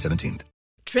theaters May 17th.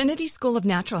 Trinity School of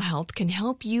Natural Health can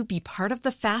help you be part of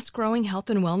the fast-growing health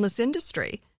and wellness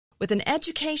industry. With an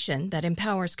education that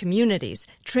empowers communities,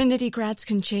 Trinity grads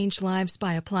can change lives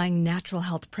by applying natural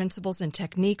health principles and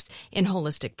techniques in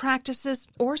holistic practices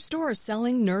or stores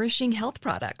selling nourishing health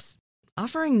products.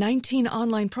 Offering 19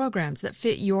 online programs that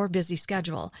fit your busy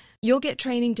schedule, you'll get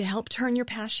training to help turn your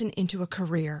passion into a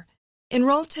career.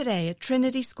 Enroll today at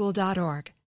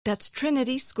trinityschool.org. That's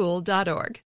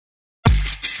trinityschool.org.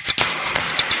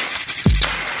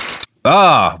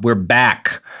 We're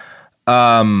back.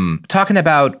 Talking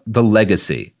about the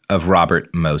legacy of Robert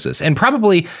Moses. And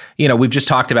probably, we've just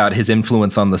talked about his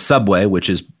influence on the subway, which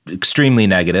is extremely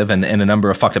negative, and a number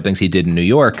of fucked up things he did in New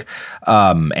York,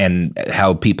 and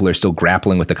how people are still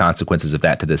grappling with the consequences of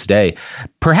that to this day.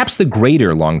 Perhaps the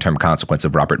greater long-term consequence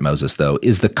of Robert Moses, though,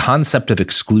 is the concept of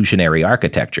exclusionary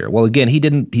architecture. Well, again,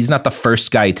 he's not the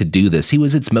first guy to do this. He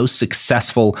was its most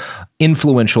successful,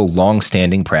 influential,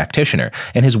 long-standing practitioner,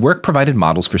 and his work provided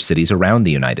models for cities around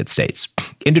the United States.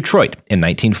 In Detroit, in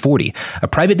 1940, a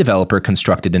private developer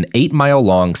constructed an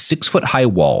 8-mile-long, 6-foot-high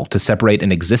wall to separate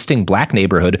an existing black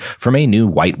neighborhood from a new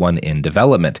white one in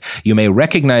development. You may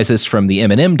recognize this from the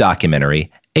Eminem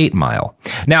documentary, 8 Mile.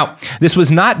 Now, this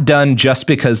was not done just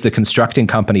because the constructing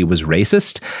company was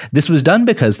racist. This was done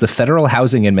because the Federal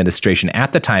Housing Administration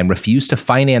at the time refused to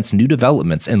finance new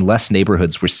developments unless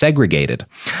neighborhoods were segregated.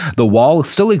 The wall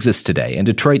still exists today, and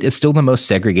Detroit is still the most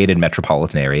segregated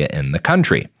metropolitan area in the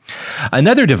country.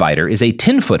 Another divider is a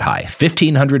 10-foot-high,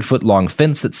 1,500-foot-long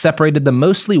fence that separated the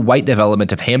mostly white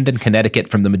development of Hamden, Connecticut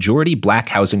from the majority black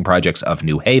housing projects of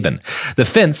New Haven. The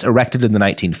fence, erected in the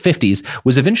 1950s,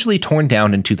 was eventually torn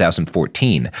down in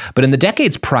 2014, but in the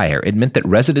decades prior, it meant that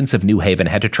residents of New Haven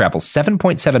had to travel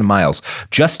 7.7 miles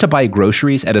just to buy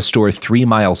groceries at a store 3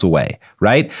 miles away,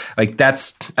 right? Like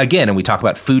that's, again, and we talk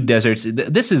about food deserts,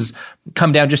 this has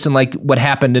come down just in like what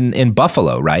happened in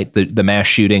Buffalo, right? The mass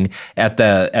shooting at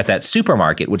that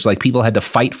supermarket, which like people had to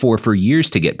fight for years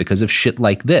to get because of shit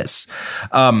like this.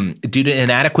 Due to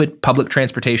inadequate public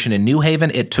transportation in New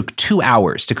Haven, it took 2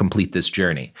 hours to complete this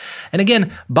journey. And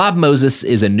again, Bob Moses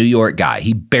is a New York guy.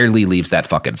 He barely leaves that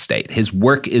fucking state. His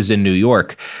work is in New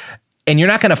York. And you're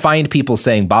not going to find people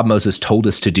saying Bob Moses told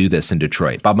us to do this in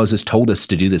Detroit. Bob Moses told us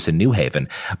to do this in New Haven.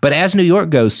 But as New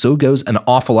York goes, so goes an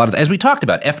awful lot of, as we talked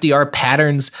about, FDR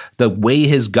patterns the way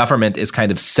his government is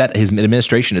kind of set, his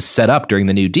administration is set up during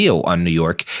the New Deal on New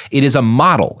York. It is a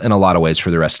model in a lot of ways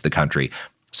for the rest of the country.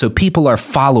 So people are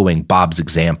following Bob's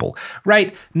example,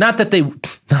 right? Not that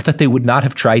they would not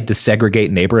have tried to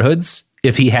segregate neighborhoods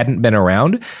if he hadn't been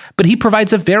around, but he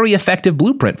provides a very effective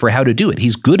blueprint for how to do it.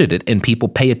 He's good at it, and people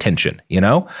pay attention,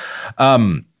 Now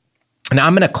I'm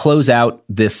going to close out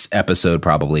this episode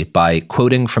probably by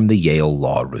quoting from the Yale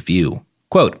Law Review.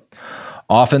 Quote,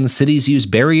 "Often, cities use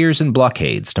barriers and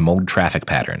blockades to mold traffic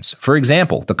patterns. For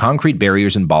example, the concrete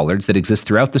barriers and bollards that exist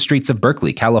throughout the streets of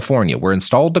Berkeley, California, were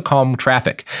installed to calm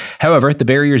traffic. However, the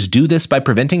barriers do this by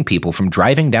preventing people from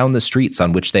driving down the streets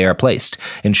on which they are placed.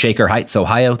 In Shaker Heights,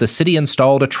 Ohio, the city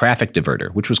installed a traffic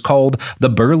diverter, which was called the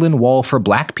Berlin Wall for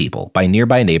Black People by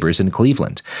nearby neighbors in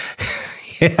Cleveland."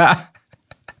 Yeah.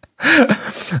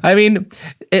 I mean,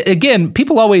 again,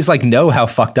 people always know how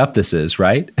fucked up this is,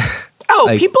 right?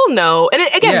 Oh, people know. And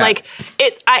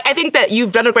I think that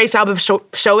you've done a great job of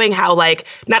showing how,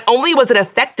 not only was it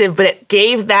effective, but it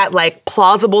gave that,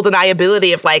 plausible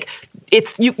deniability of,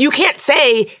 you can't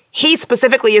say he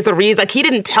specifically is the reason. He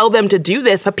didn't tell them to do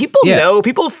this, but people know.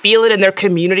 People feel it in their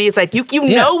communities. You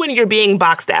know when you're being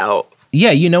boxed out.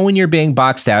 Yeah, you know when you're being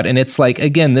boxed out. And it's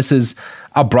again, this is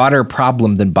a broader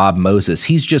problem than Bob Moses.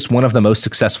 He's just one of the most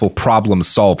successful problem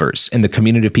solvers in the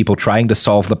community of people trying to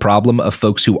solve the problem of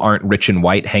folks who aren't rich and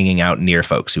white hanging out near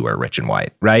folks who are rich and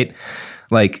white, right?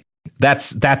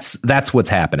 That's what's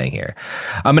happening here.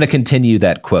 I'm going to continue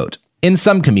that quote. In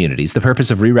some communities, the purpose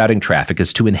of rerouting traffic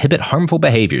is to inhibit harmful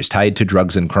behaviors tied to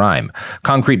drugs and crime.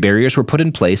 Concrete barriers were put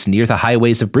in place near the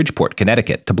highways of Bridgeport,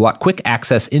 Connecticut, to block quick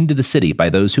access into the city by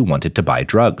those who wanted to buy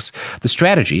drugs. The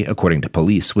strategy, according to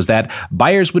police, was that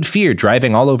buyers would fear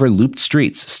driving all over looped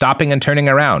streets, stopping and turning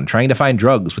around, trying to find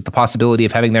drugs with the possibility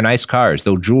of having their nice cars,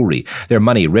 their jewelry, their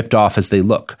money ripped off as they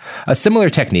look. A similar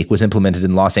technique was implemented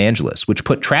in Los Angeles, which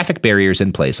put traffic barriers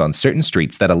in place on certain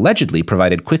streets that allegedly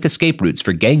provided quick escape routes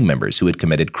for gang members who had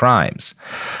committed crimes.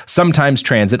 Sometimes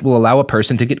transit will allow a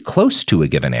person to get close to a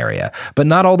given area, but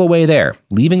not all the way there,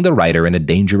 leaving the rider in a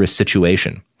dangerous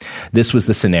situation. This was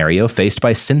the scenario faced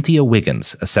by Cynthia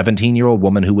Wiggins, a 17-year-old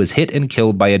woman who was hit and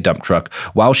killed by a dump truck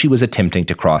while she was attempting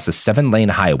to cross a 7-lane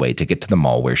highway to get to the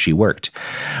mall where she worked.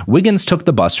 Wiggins took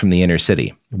the bus from the inner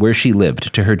city, where she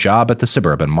lived, to her job at the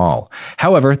suburban mall.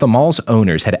 However, the mall's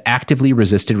owners had actively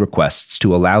resisted requests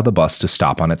to allow the bus to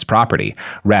stop on its property.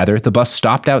 Rather, the bus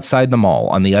stopped outside the mall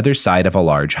on the other side of a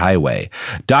large highway.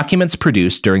 Documents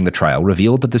produced during the trial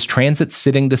revealed that this transit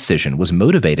sitting decision was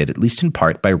motivated, at least in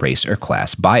part, by race or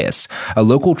class bias. bias. A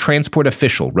local transport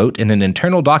official wrote in an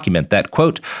internal document that,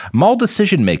 quote, mall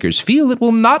decision makers feel it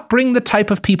will not bring the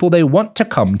type of people they want to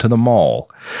come to the mall.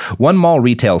 One mall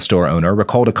retail store owner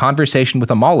recalled a conversation with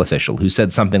a mall official who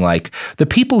said something like, the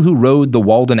people who rode the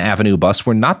Walden Avenue bus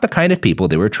were not the kind of people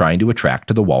they were trying to attract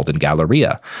to the Walden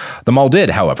Galleria. The mall did,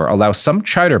 however, allow some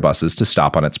charter buses to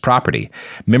stop on its property.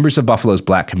 Members of Buffalo's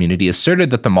black community asserted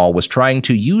that the mall was trying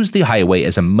to use the highway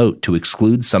as a moat to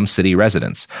exclude some city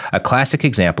residents, a classic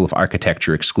example of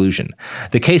architecture exclusion.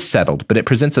 The case settled, but it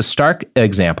presents a stark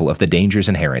example of the dangers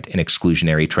inherent in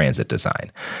exclusionary transit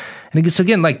design. And so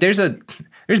again, like there's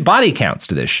body counts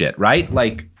to this shit, right?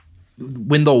 Like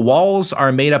when the walls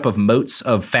are made up of moats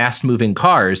of fast-moving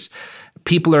cars,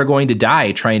 people are going to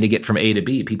die trying to get from A to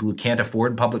B. People who can't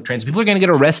afford public transit. People are going to get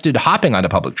arrested hopping onto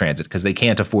public transit because they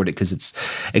can't afford it because it's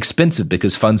expensive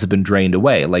because funds have been drained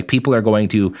away. Like people are going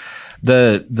to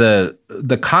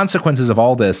the consequences of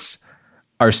all this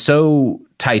are so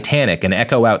titanic and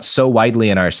echo out so widely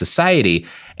in our society.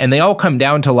 And they all come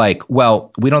down to like,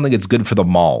 well, we don't think it's good for the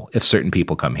mall if certain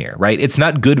people come here, right? It's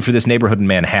not good for this neighborhood in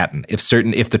Manhattan if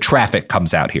the traffic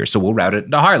comes out here. So we'll route it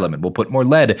into Harlem and we'll put more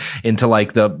lead into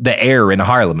like the air in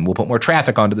Harlem and we'll put more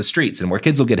traffic onto the streets and more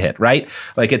kids will get hit, right?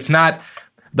 Like it's not,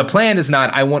 the plan is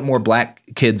not, I want more black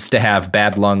kids to have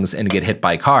bad lungs and get hit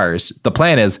by cars. The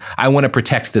plan is, I want to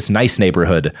protect this nice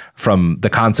neighborhood from the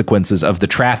consequences of the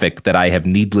traffic that I have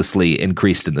needlessly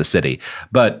increased in the city.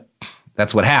 But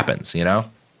that's what happens, you know?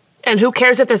 And who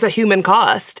cares if there's a human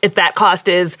cost, if that cost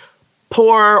is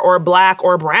poor or black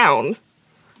or brown?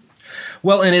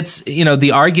 Well, and it's, you know,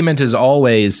 the argument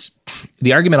always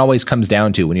comes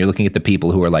down to when you're looking at the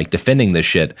people who are like defending this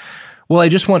shit. Well, I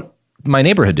just want my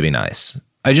neighborhood to be nice.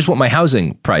 I just want my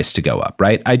housing price to go up,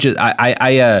 right? As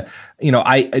the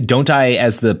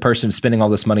person spending all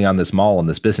this money on this mall and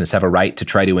this business have a right to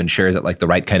try to ensure that like the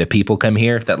right kind of people come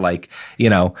here, that like, you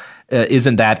know,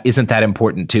 isn't that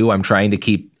important too? I'm trying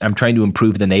to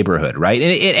improve the neighborhood, right?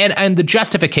 And the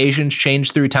justifications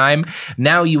change through time.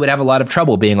 Now you would have a lot of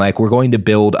trouble being like, we're going to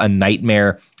build a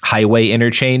nightmare highway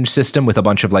interchange system with a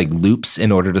bunch of like loops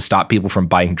in order to stop people from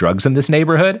buying drugs in this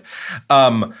neighborhood.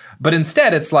 But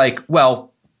instead it's like, well,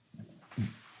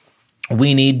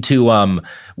 we need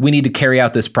to carry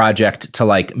out this project to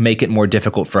like make it more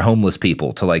difficult for homeless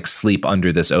people to like sleep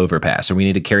under this overpass, or we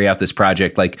need to carry out this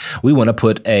project like we want to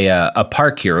put a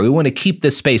park here, or we want to keep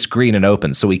this space green and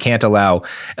open, so we can't allow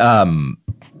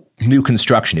new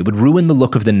construction. It would ruin the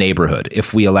look of the neighborhood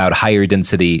if we allowed higher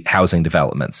density housing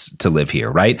developments to live here,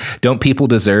 right? Don't people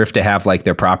deserve to have like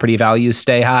their property values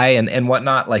stay high and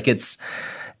whatnot? Like it's.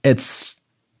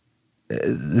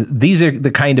 These are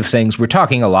the kind of things we're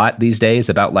talking a lot these days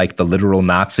about, like the literal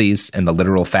Nazis and the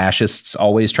literal fascists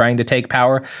always trying to take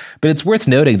power. But it's worth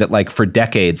noting that like for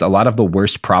decades, a lot of the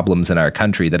worst problems in our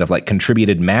country that have like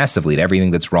contributed massively to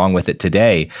everything that's wrong with it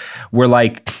today were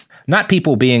like not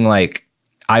people being like,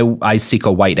 I seek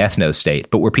a white ethno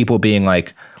state, but were people being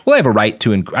like, well, I have a right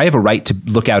to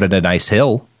look out at a nice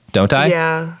hill, don't I?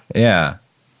 Yeah. Yeah.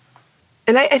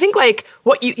 And I think like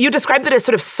what you described it as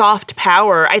sort of soft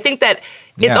power. I think that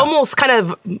it's almost kind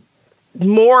of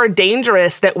more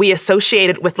dangerous that we associate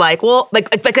it with like, well, like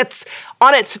it's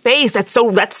on its face. That's so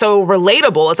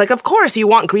relatable. It's like, of course you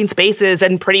want green spaces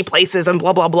and pretty places and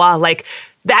blah, blah, blah. Like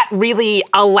that really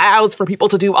allows for people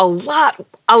to do a lot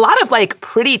of like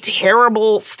pretty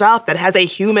terrible stuff that has a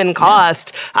human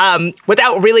cost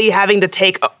without really having to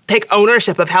take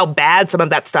ownership of how bad some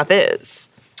of that stuff is.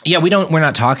 Yeah, we're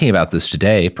not talking about this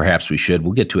today. Perhaps we should.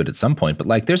 We'll get to it at some point. But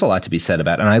like, there's a lot to be said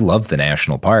about, and I love the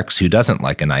national parks. Who doesn't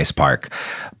like a nice park?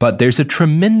 But there's a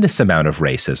tremendous amount of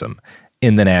racism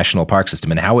in the national park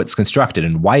system and how it's constructed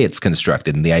and why it's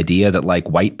constructed, and the idea that like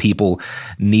white people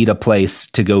need a place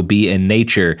to go be in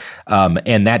nature,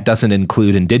 and that doesn't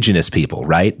include indigenous people,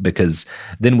 right? Because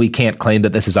then we can't claim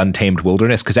that this is untamed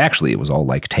wilderness, because actually it was all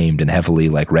like tamed and heavily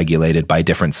like regulated by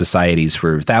different societies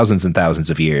for thousands and thousands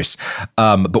of years.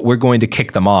 But we're going to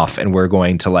kick them off and we're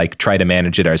going to like try to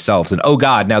manage it ourselves. And oh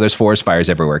God, now there's forest fires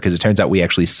everywhere because it turns out we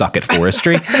actually suck at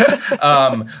forestry.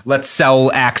 Let's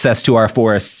sell access to our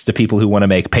forests to people who want to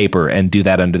make paper and do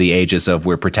that under the aegis of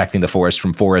we're protecting the forest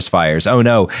from forest fires. Oh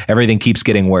no, everything keeps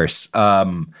getting worse.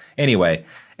 Anyway,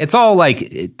 it's all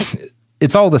like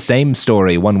it's all the same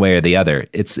story one way or the other.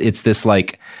 It's this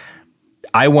like,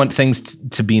 I want things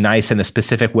to be nice in a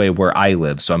specific way where I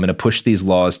live, so I'm going to push these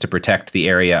laws to protect the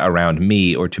area around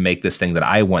me or to make this thing that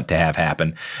I want to have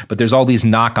happen. But there's all these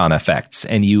knock-on effects,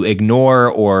 and you ignore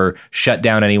or shut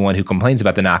down anyone who complains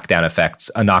about the knock-on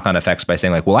effects by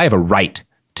saying like, well, I have a right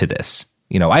to this.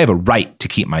 You know, I have a right to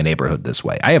keep my neighborhood this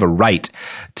way. I have a right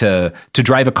to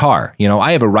drive a car. You know,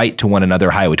 I have a right to want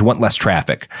another highway, to want less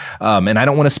traffic. And I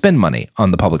don't want to spend money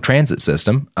on the public transit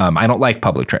system. I don't like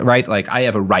public transit, right? Like, I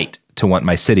have a right to want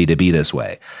my city to be this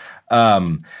way.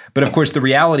 But of course, the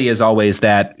reality is always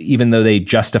that even though they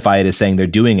justify it as saying they're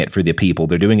doing it for the people,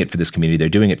 they're doing it for this community, they're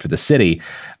doing it for the city,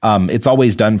 it's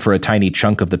always done for a tiny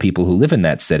chunk of the people who live in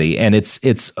that city. And it's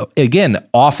again,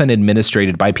 often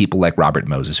administrated by people like Robert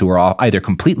Moses, who are all either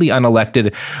completely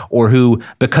unelected or who,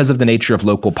 because of the nature of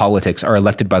local politics, are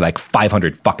elected by like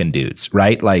 500 fucking dudes,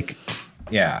 right? Like,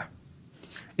 yeah.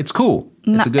 It's cool.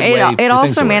 It's a good way. It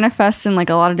also manifests in like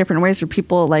a lot of different ways where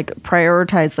people like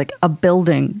prioritize like a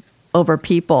building over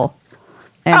people,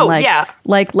 and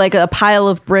like a pile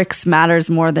of bricks matters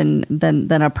more than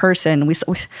a person.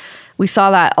 We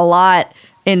saw that a lot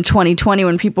in 2020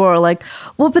 when people were like,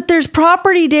 well, but there's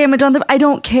property damage on them. I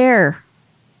don't care.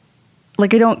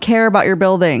 Like, I don't care about your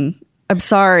building. I'm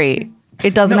sorry.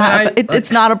 It doesn't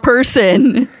it's not a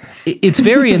person. It's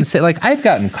very insane. Like, I've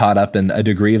gotten caught up in a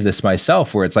degree of this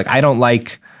myself where it's like, I don't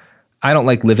like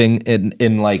living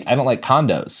in like, I don't like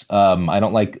condos. I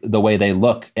don't like the way they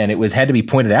look. And it had to be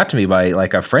pointed out to me by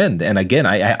like a friend. And again,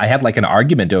 I had like an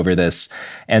argument over this,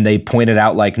 and they pointed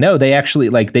out like, no, they actually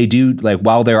like, they do like,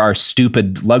 while there are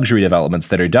stupid luxury developments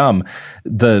that are dumb,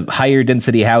 the higher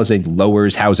density housing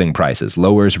lowers housing prices,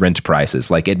 lowers rent prices.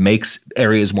 Like, it makes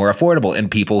areas more affordable, and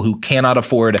people who cannot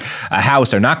afford a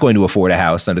house are not going to afford a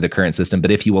house under the current system. But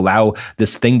if you allow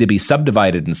this thing to be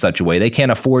subdivided in such a way, they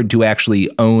can't afford to actually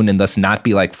own and thus not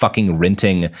be like fucking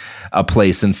renting a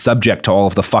place and subject to all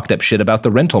of the fucked up shit about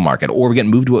the rental market, or get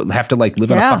moved to have to like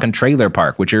live in a fucking trailer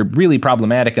park, which are really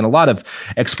problematic in a lot of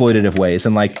exploitative ways.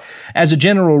 And like, as a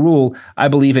general rule, I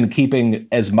believe in keeping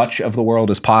as much of the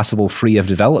world as possible free of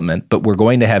development, but we're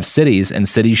going to have cities, and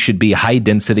cities should be high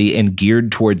density and geared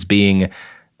towards being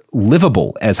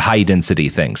livable as high density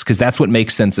things, because that's what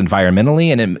makes sense environmentally,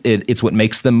 and it's what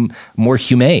makes them more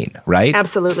humane, right?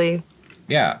 Absolutely.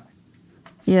 Yeah.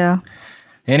 Yeah.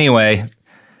 Anyway,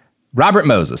 Robert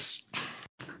Moses.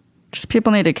 Just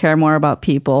people need to care more about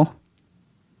people.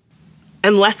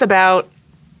 And less about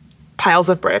piles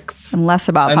of bricks. And less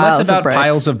about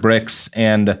piles of bricks.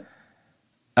 And,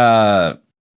 yeah,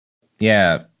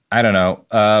 I don't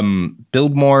know.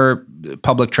 Build more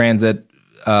public transit,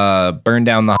 burn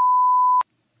down the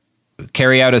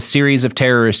carry out a series of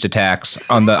terrorist attacks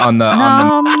on the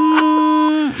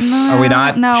No, are we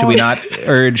not? No. Should we not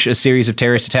urge a series of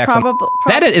terrorist attacks?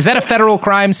 Is that a federal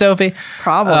crime, Sophie?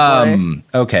 Probably.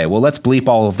 Okay, well, let's bleep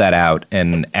all of that out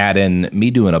and add in me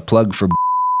doing a plug for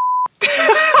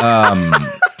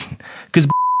because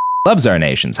loves our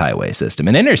nation's highway system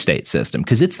and interstate system,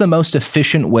 because it's the most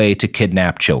efficient way to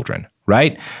kidnap children,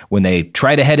 right? When they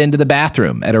try to head into the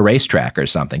bathroom at a racetrack or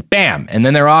something, bam, and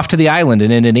then they're off to the island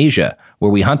in Indonesia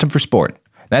where we hunt them for sport.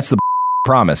 That's the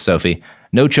promise, Sophie.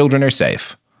 No children are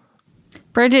safe.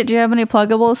 Bridget, do you have any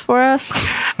pluggables for us?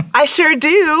 I sure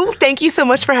do. Thank you so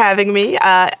much for having me.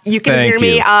 You can hear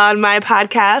me on my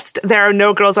podcast, There Are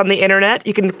No Girls on the Internet.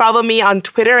 You can follow me on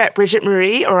Twitter at Bridget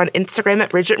Marie or on Instagram at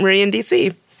Bridget Marie in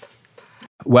DC.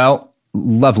 Well,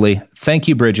 lovely. Thank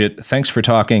you, Bridget. Thanks for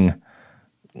talking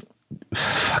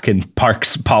fucking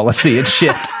parks policy and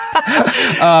shit.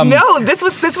 No, this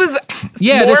was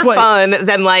more fun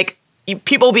than like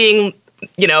people being,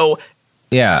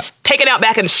 taken out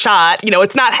back and shot.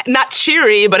 It's not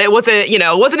cheery, but it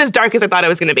wasn't as dark as I thought it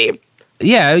was going to be.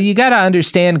 Yeah, you got to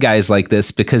understand guys like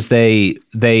this, because they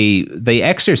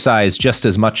exercise just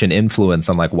as much an influence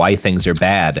on like why things are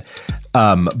bad.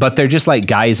 But they're just like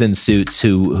guys in suits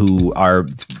who are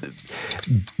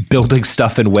building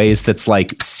stuff in ways that's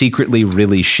like secretly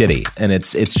really shitty, and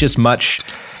it's just much.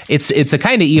 It's a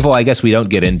kind of evil I guess we don't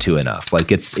get into enough.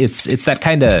 Like it's that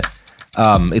kind of.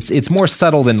 It's more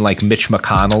subtle than like Mitch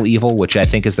McConnell evil, which I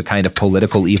think is the kind of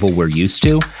political evil we're used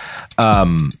to.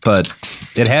 But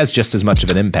it has just as much of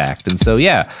an impact. And so,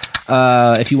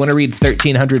 if you want to read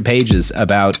 1,300 pages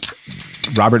about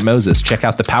Robert Moses, check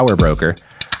out The Power Broker.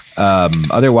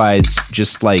 Otherwise,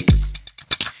 just like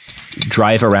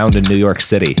drive around in New York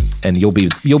City, and you'll be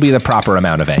the proper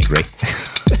amount of angry.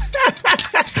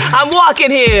 I'm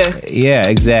walking here. Yeah,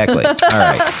 exactly. All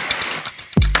right.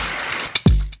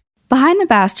 Behind the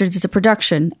Bastards is a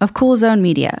production of Cool Zone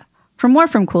Media. For more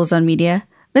from Cool Zone Media,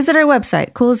 visit our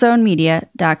website,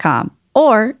 coolzonemedia.com,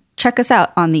 or check us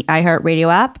out on the iHeartRadio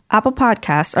app, Apple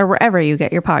Podcasts, or wherever you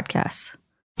get your podcasts.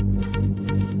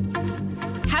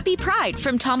 Happy Pride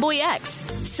from Tomboy X,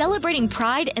 celebrating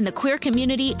pride and the queer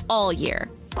community all year.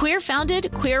 Queer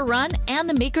founded, queer run, and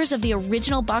the makers of the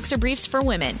original boxer briefs for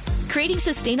women. creating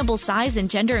sustainable size and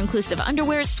gender-inclusive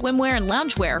underwear, swimwear, and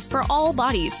loungewear for all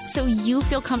bodies so you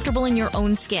feel comfortable in your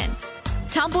own skin.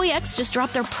 Tomboy X just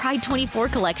dropped their Pride 24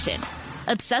 collection.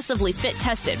 Obsessively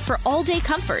fit-tested for all-day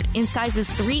comfort in sizes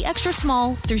 3 extra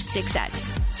small through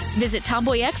 6X. Visit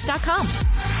tomboyx.com.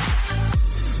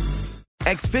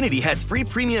 Xfinity has free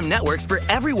premium networks for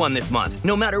everyone this month,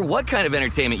 no matter what kind of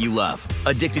entertainment you love.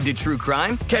 Addicted to true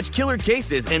crime? Catch killer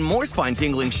cases and more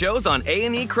spine-tingling shows on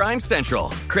A&E Crime Central.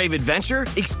 Crave adventure?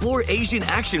 Explore Asian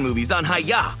action movies on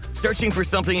Hi-Ya. Searching for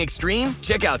something extreme?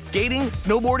 Check out skating,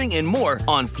 snowboarding, and more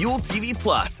on Fuel TV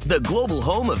Plus, the global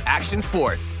home of action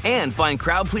sports. And find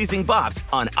crowd-pleasing bops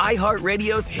on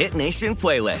iHeartRadio's Hit Nation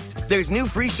playlist. There's new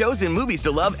free shows and movies to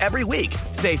love every week.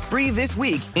 Say free this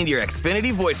week in your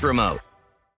Xfinity voice remote.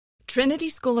 Trinity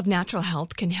School of Natural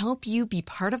Health can help you be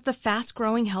part of the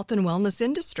fast-growing health and wellness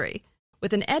industry.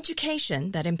 With an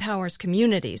education that empowers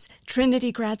communities,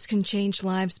 Trinity grads can change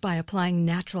lives by applying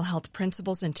natural health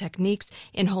principles and techniques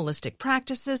in holistic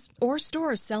practices or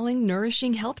stores selling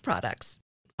nourishing health products.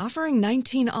 Offering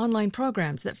 19 online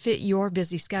programs that fit your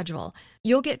busy schedule,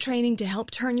 you'll get training to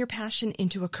help turn your passion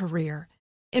into a career.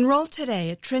 Enroll today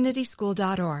at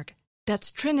trinityschool.org.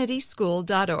 That's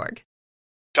trinityschool.org.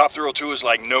 Top Thrill 2 is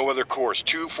like no other course.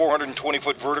 2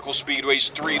 420-foot vertical speedways,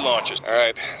 3 launches. All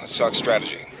right, let's talk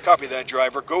strategy. Copy that,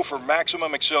 driver. Go for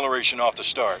maximum acceleration off the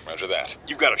start. Roger that.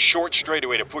 You've got a short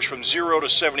straightaway to push from 0 to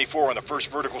 74 on the first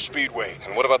vertical speedway.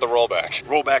 And what about the rollback?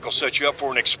 Rollback will set you up for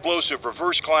an explosive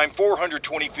reverse climb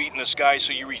 420 feet in the sky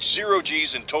so you reach 0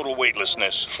 Gs in total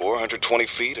weightlessness. 420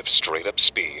 feet of straight-up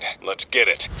speed. Let's get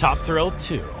it. Top Thrill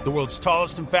 2, the world's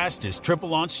tallest and fastest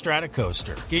triple-launch strata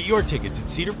coaster. Get your tickets at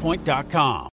cedarpoint.com.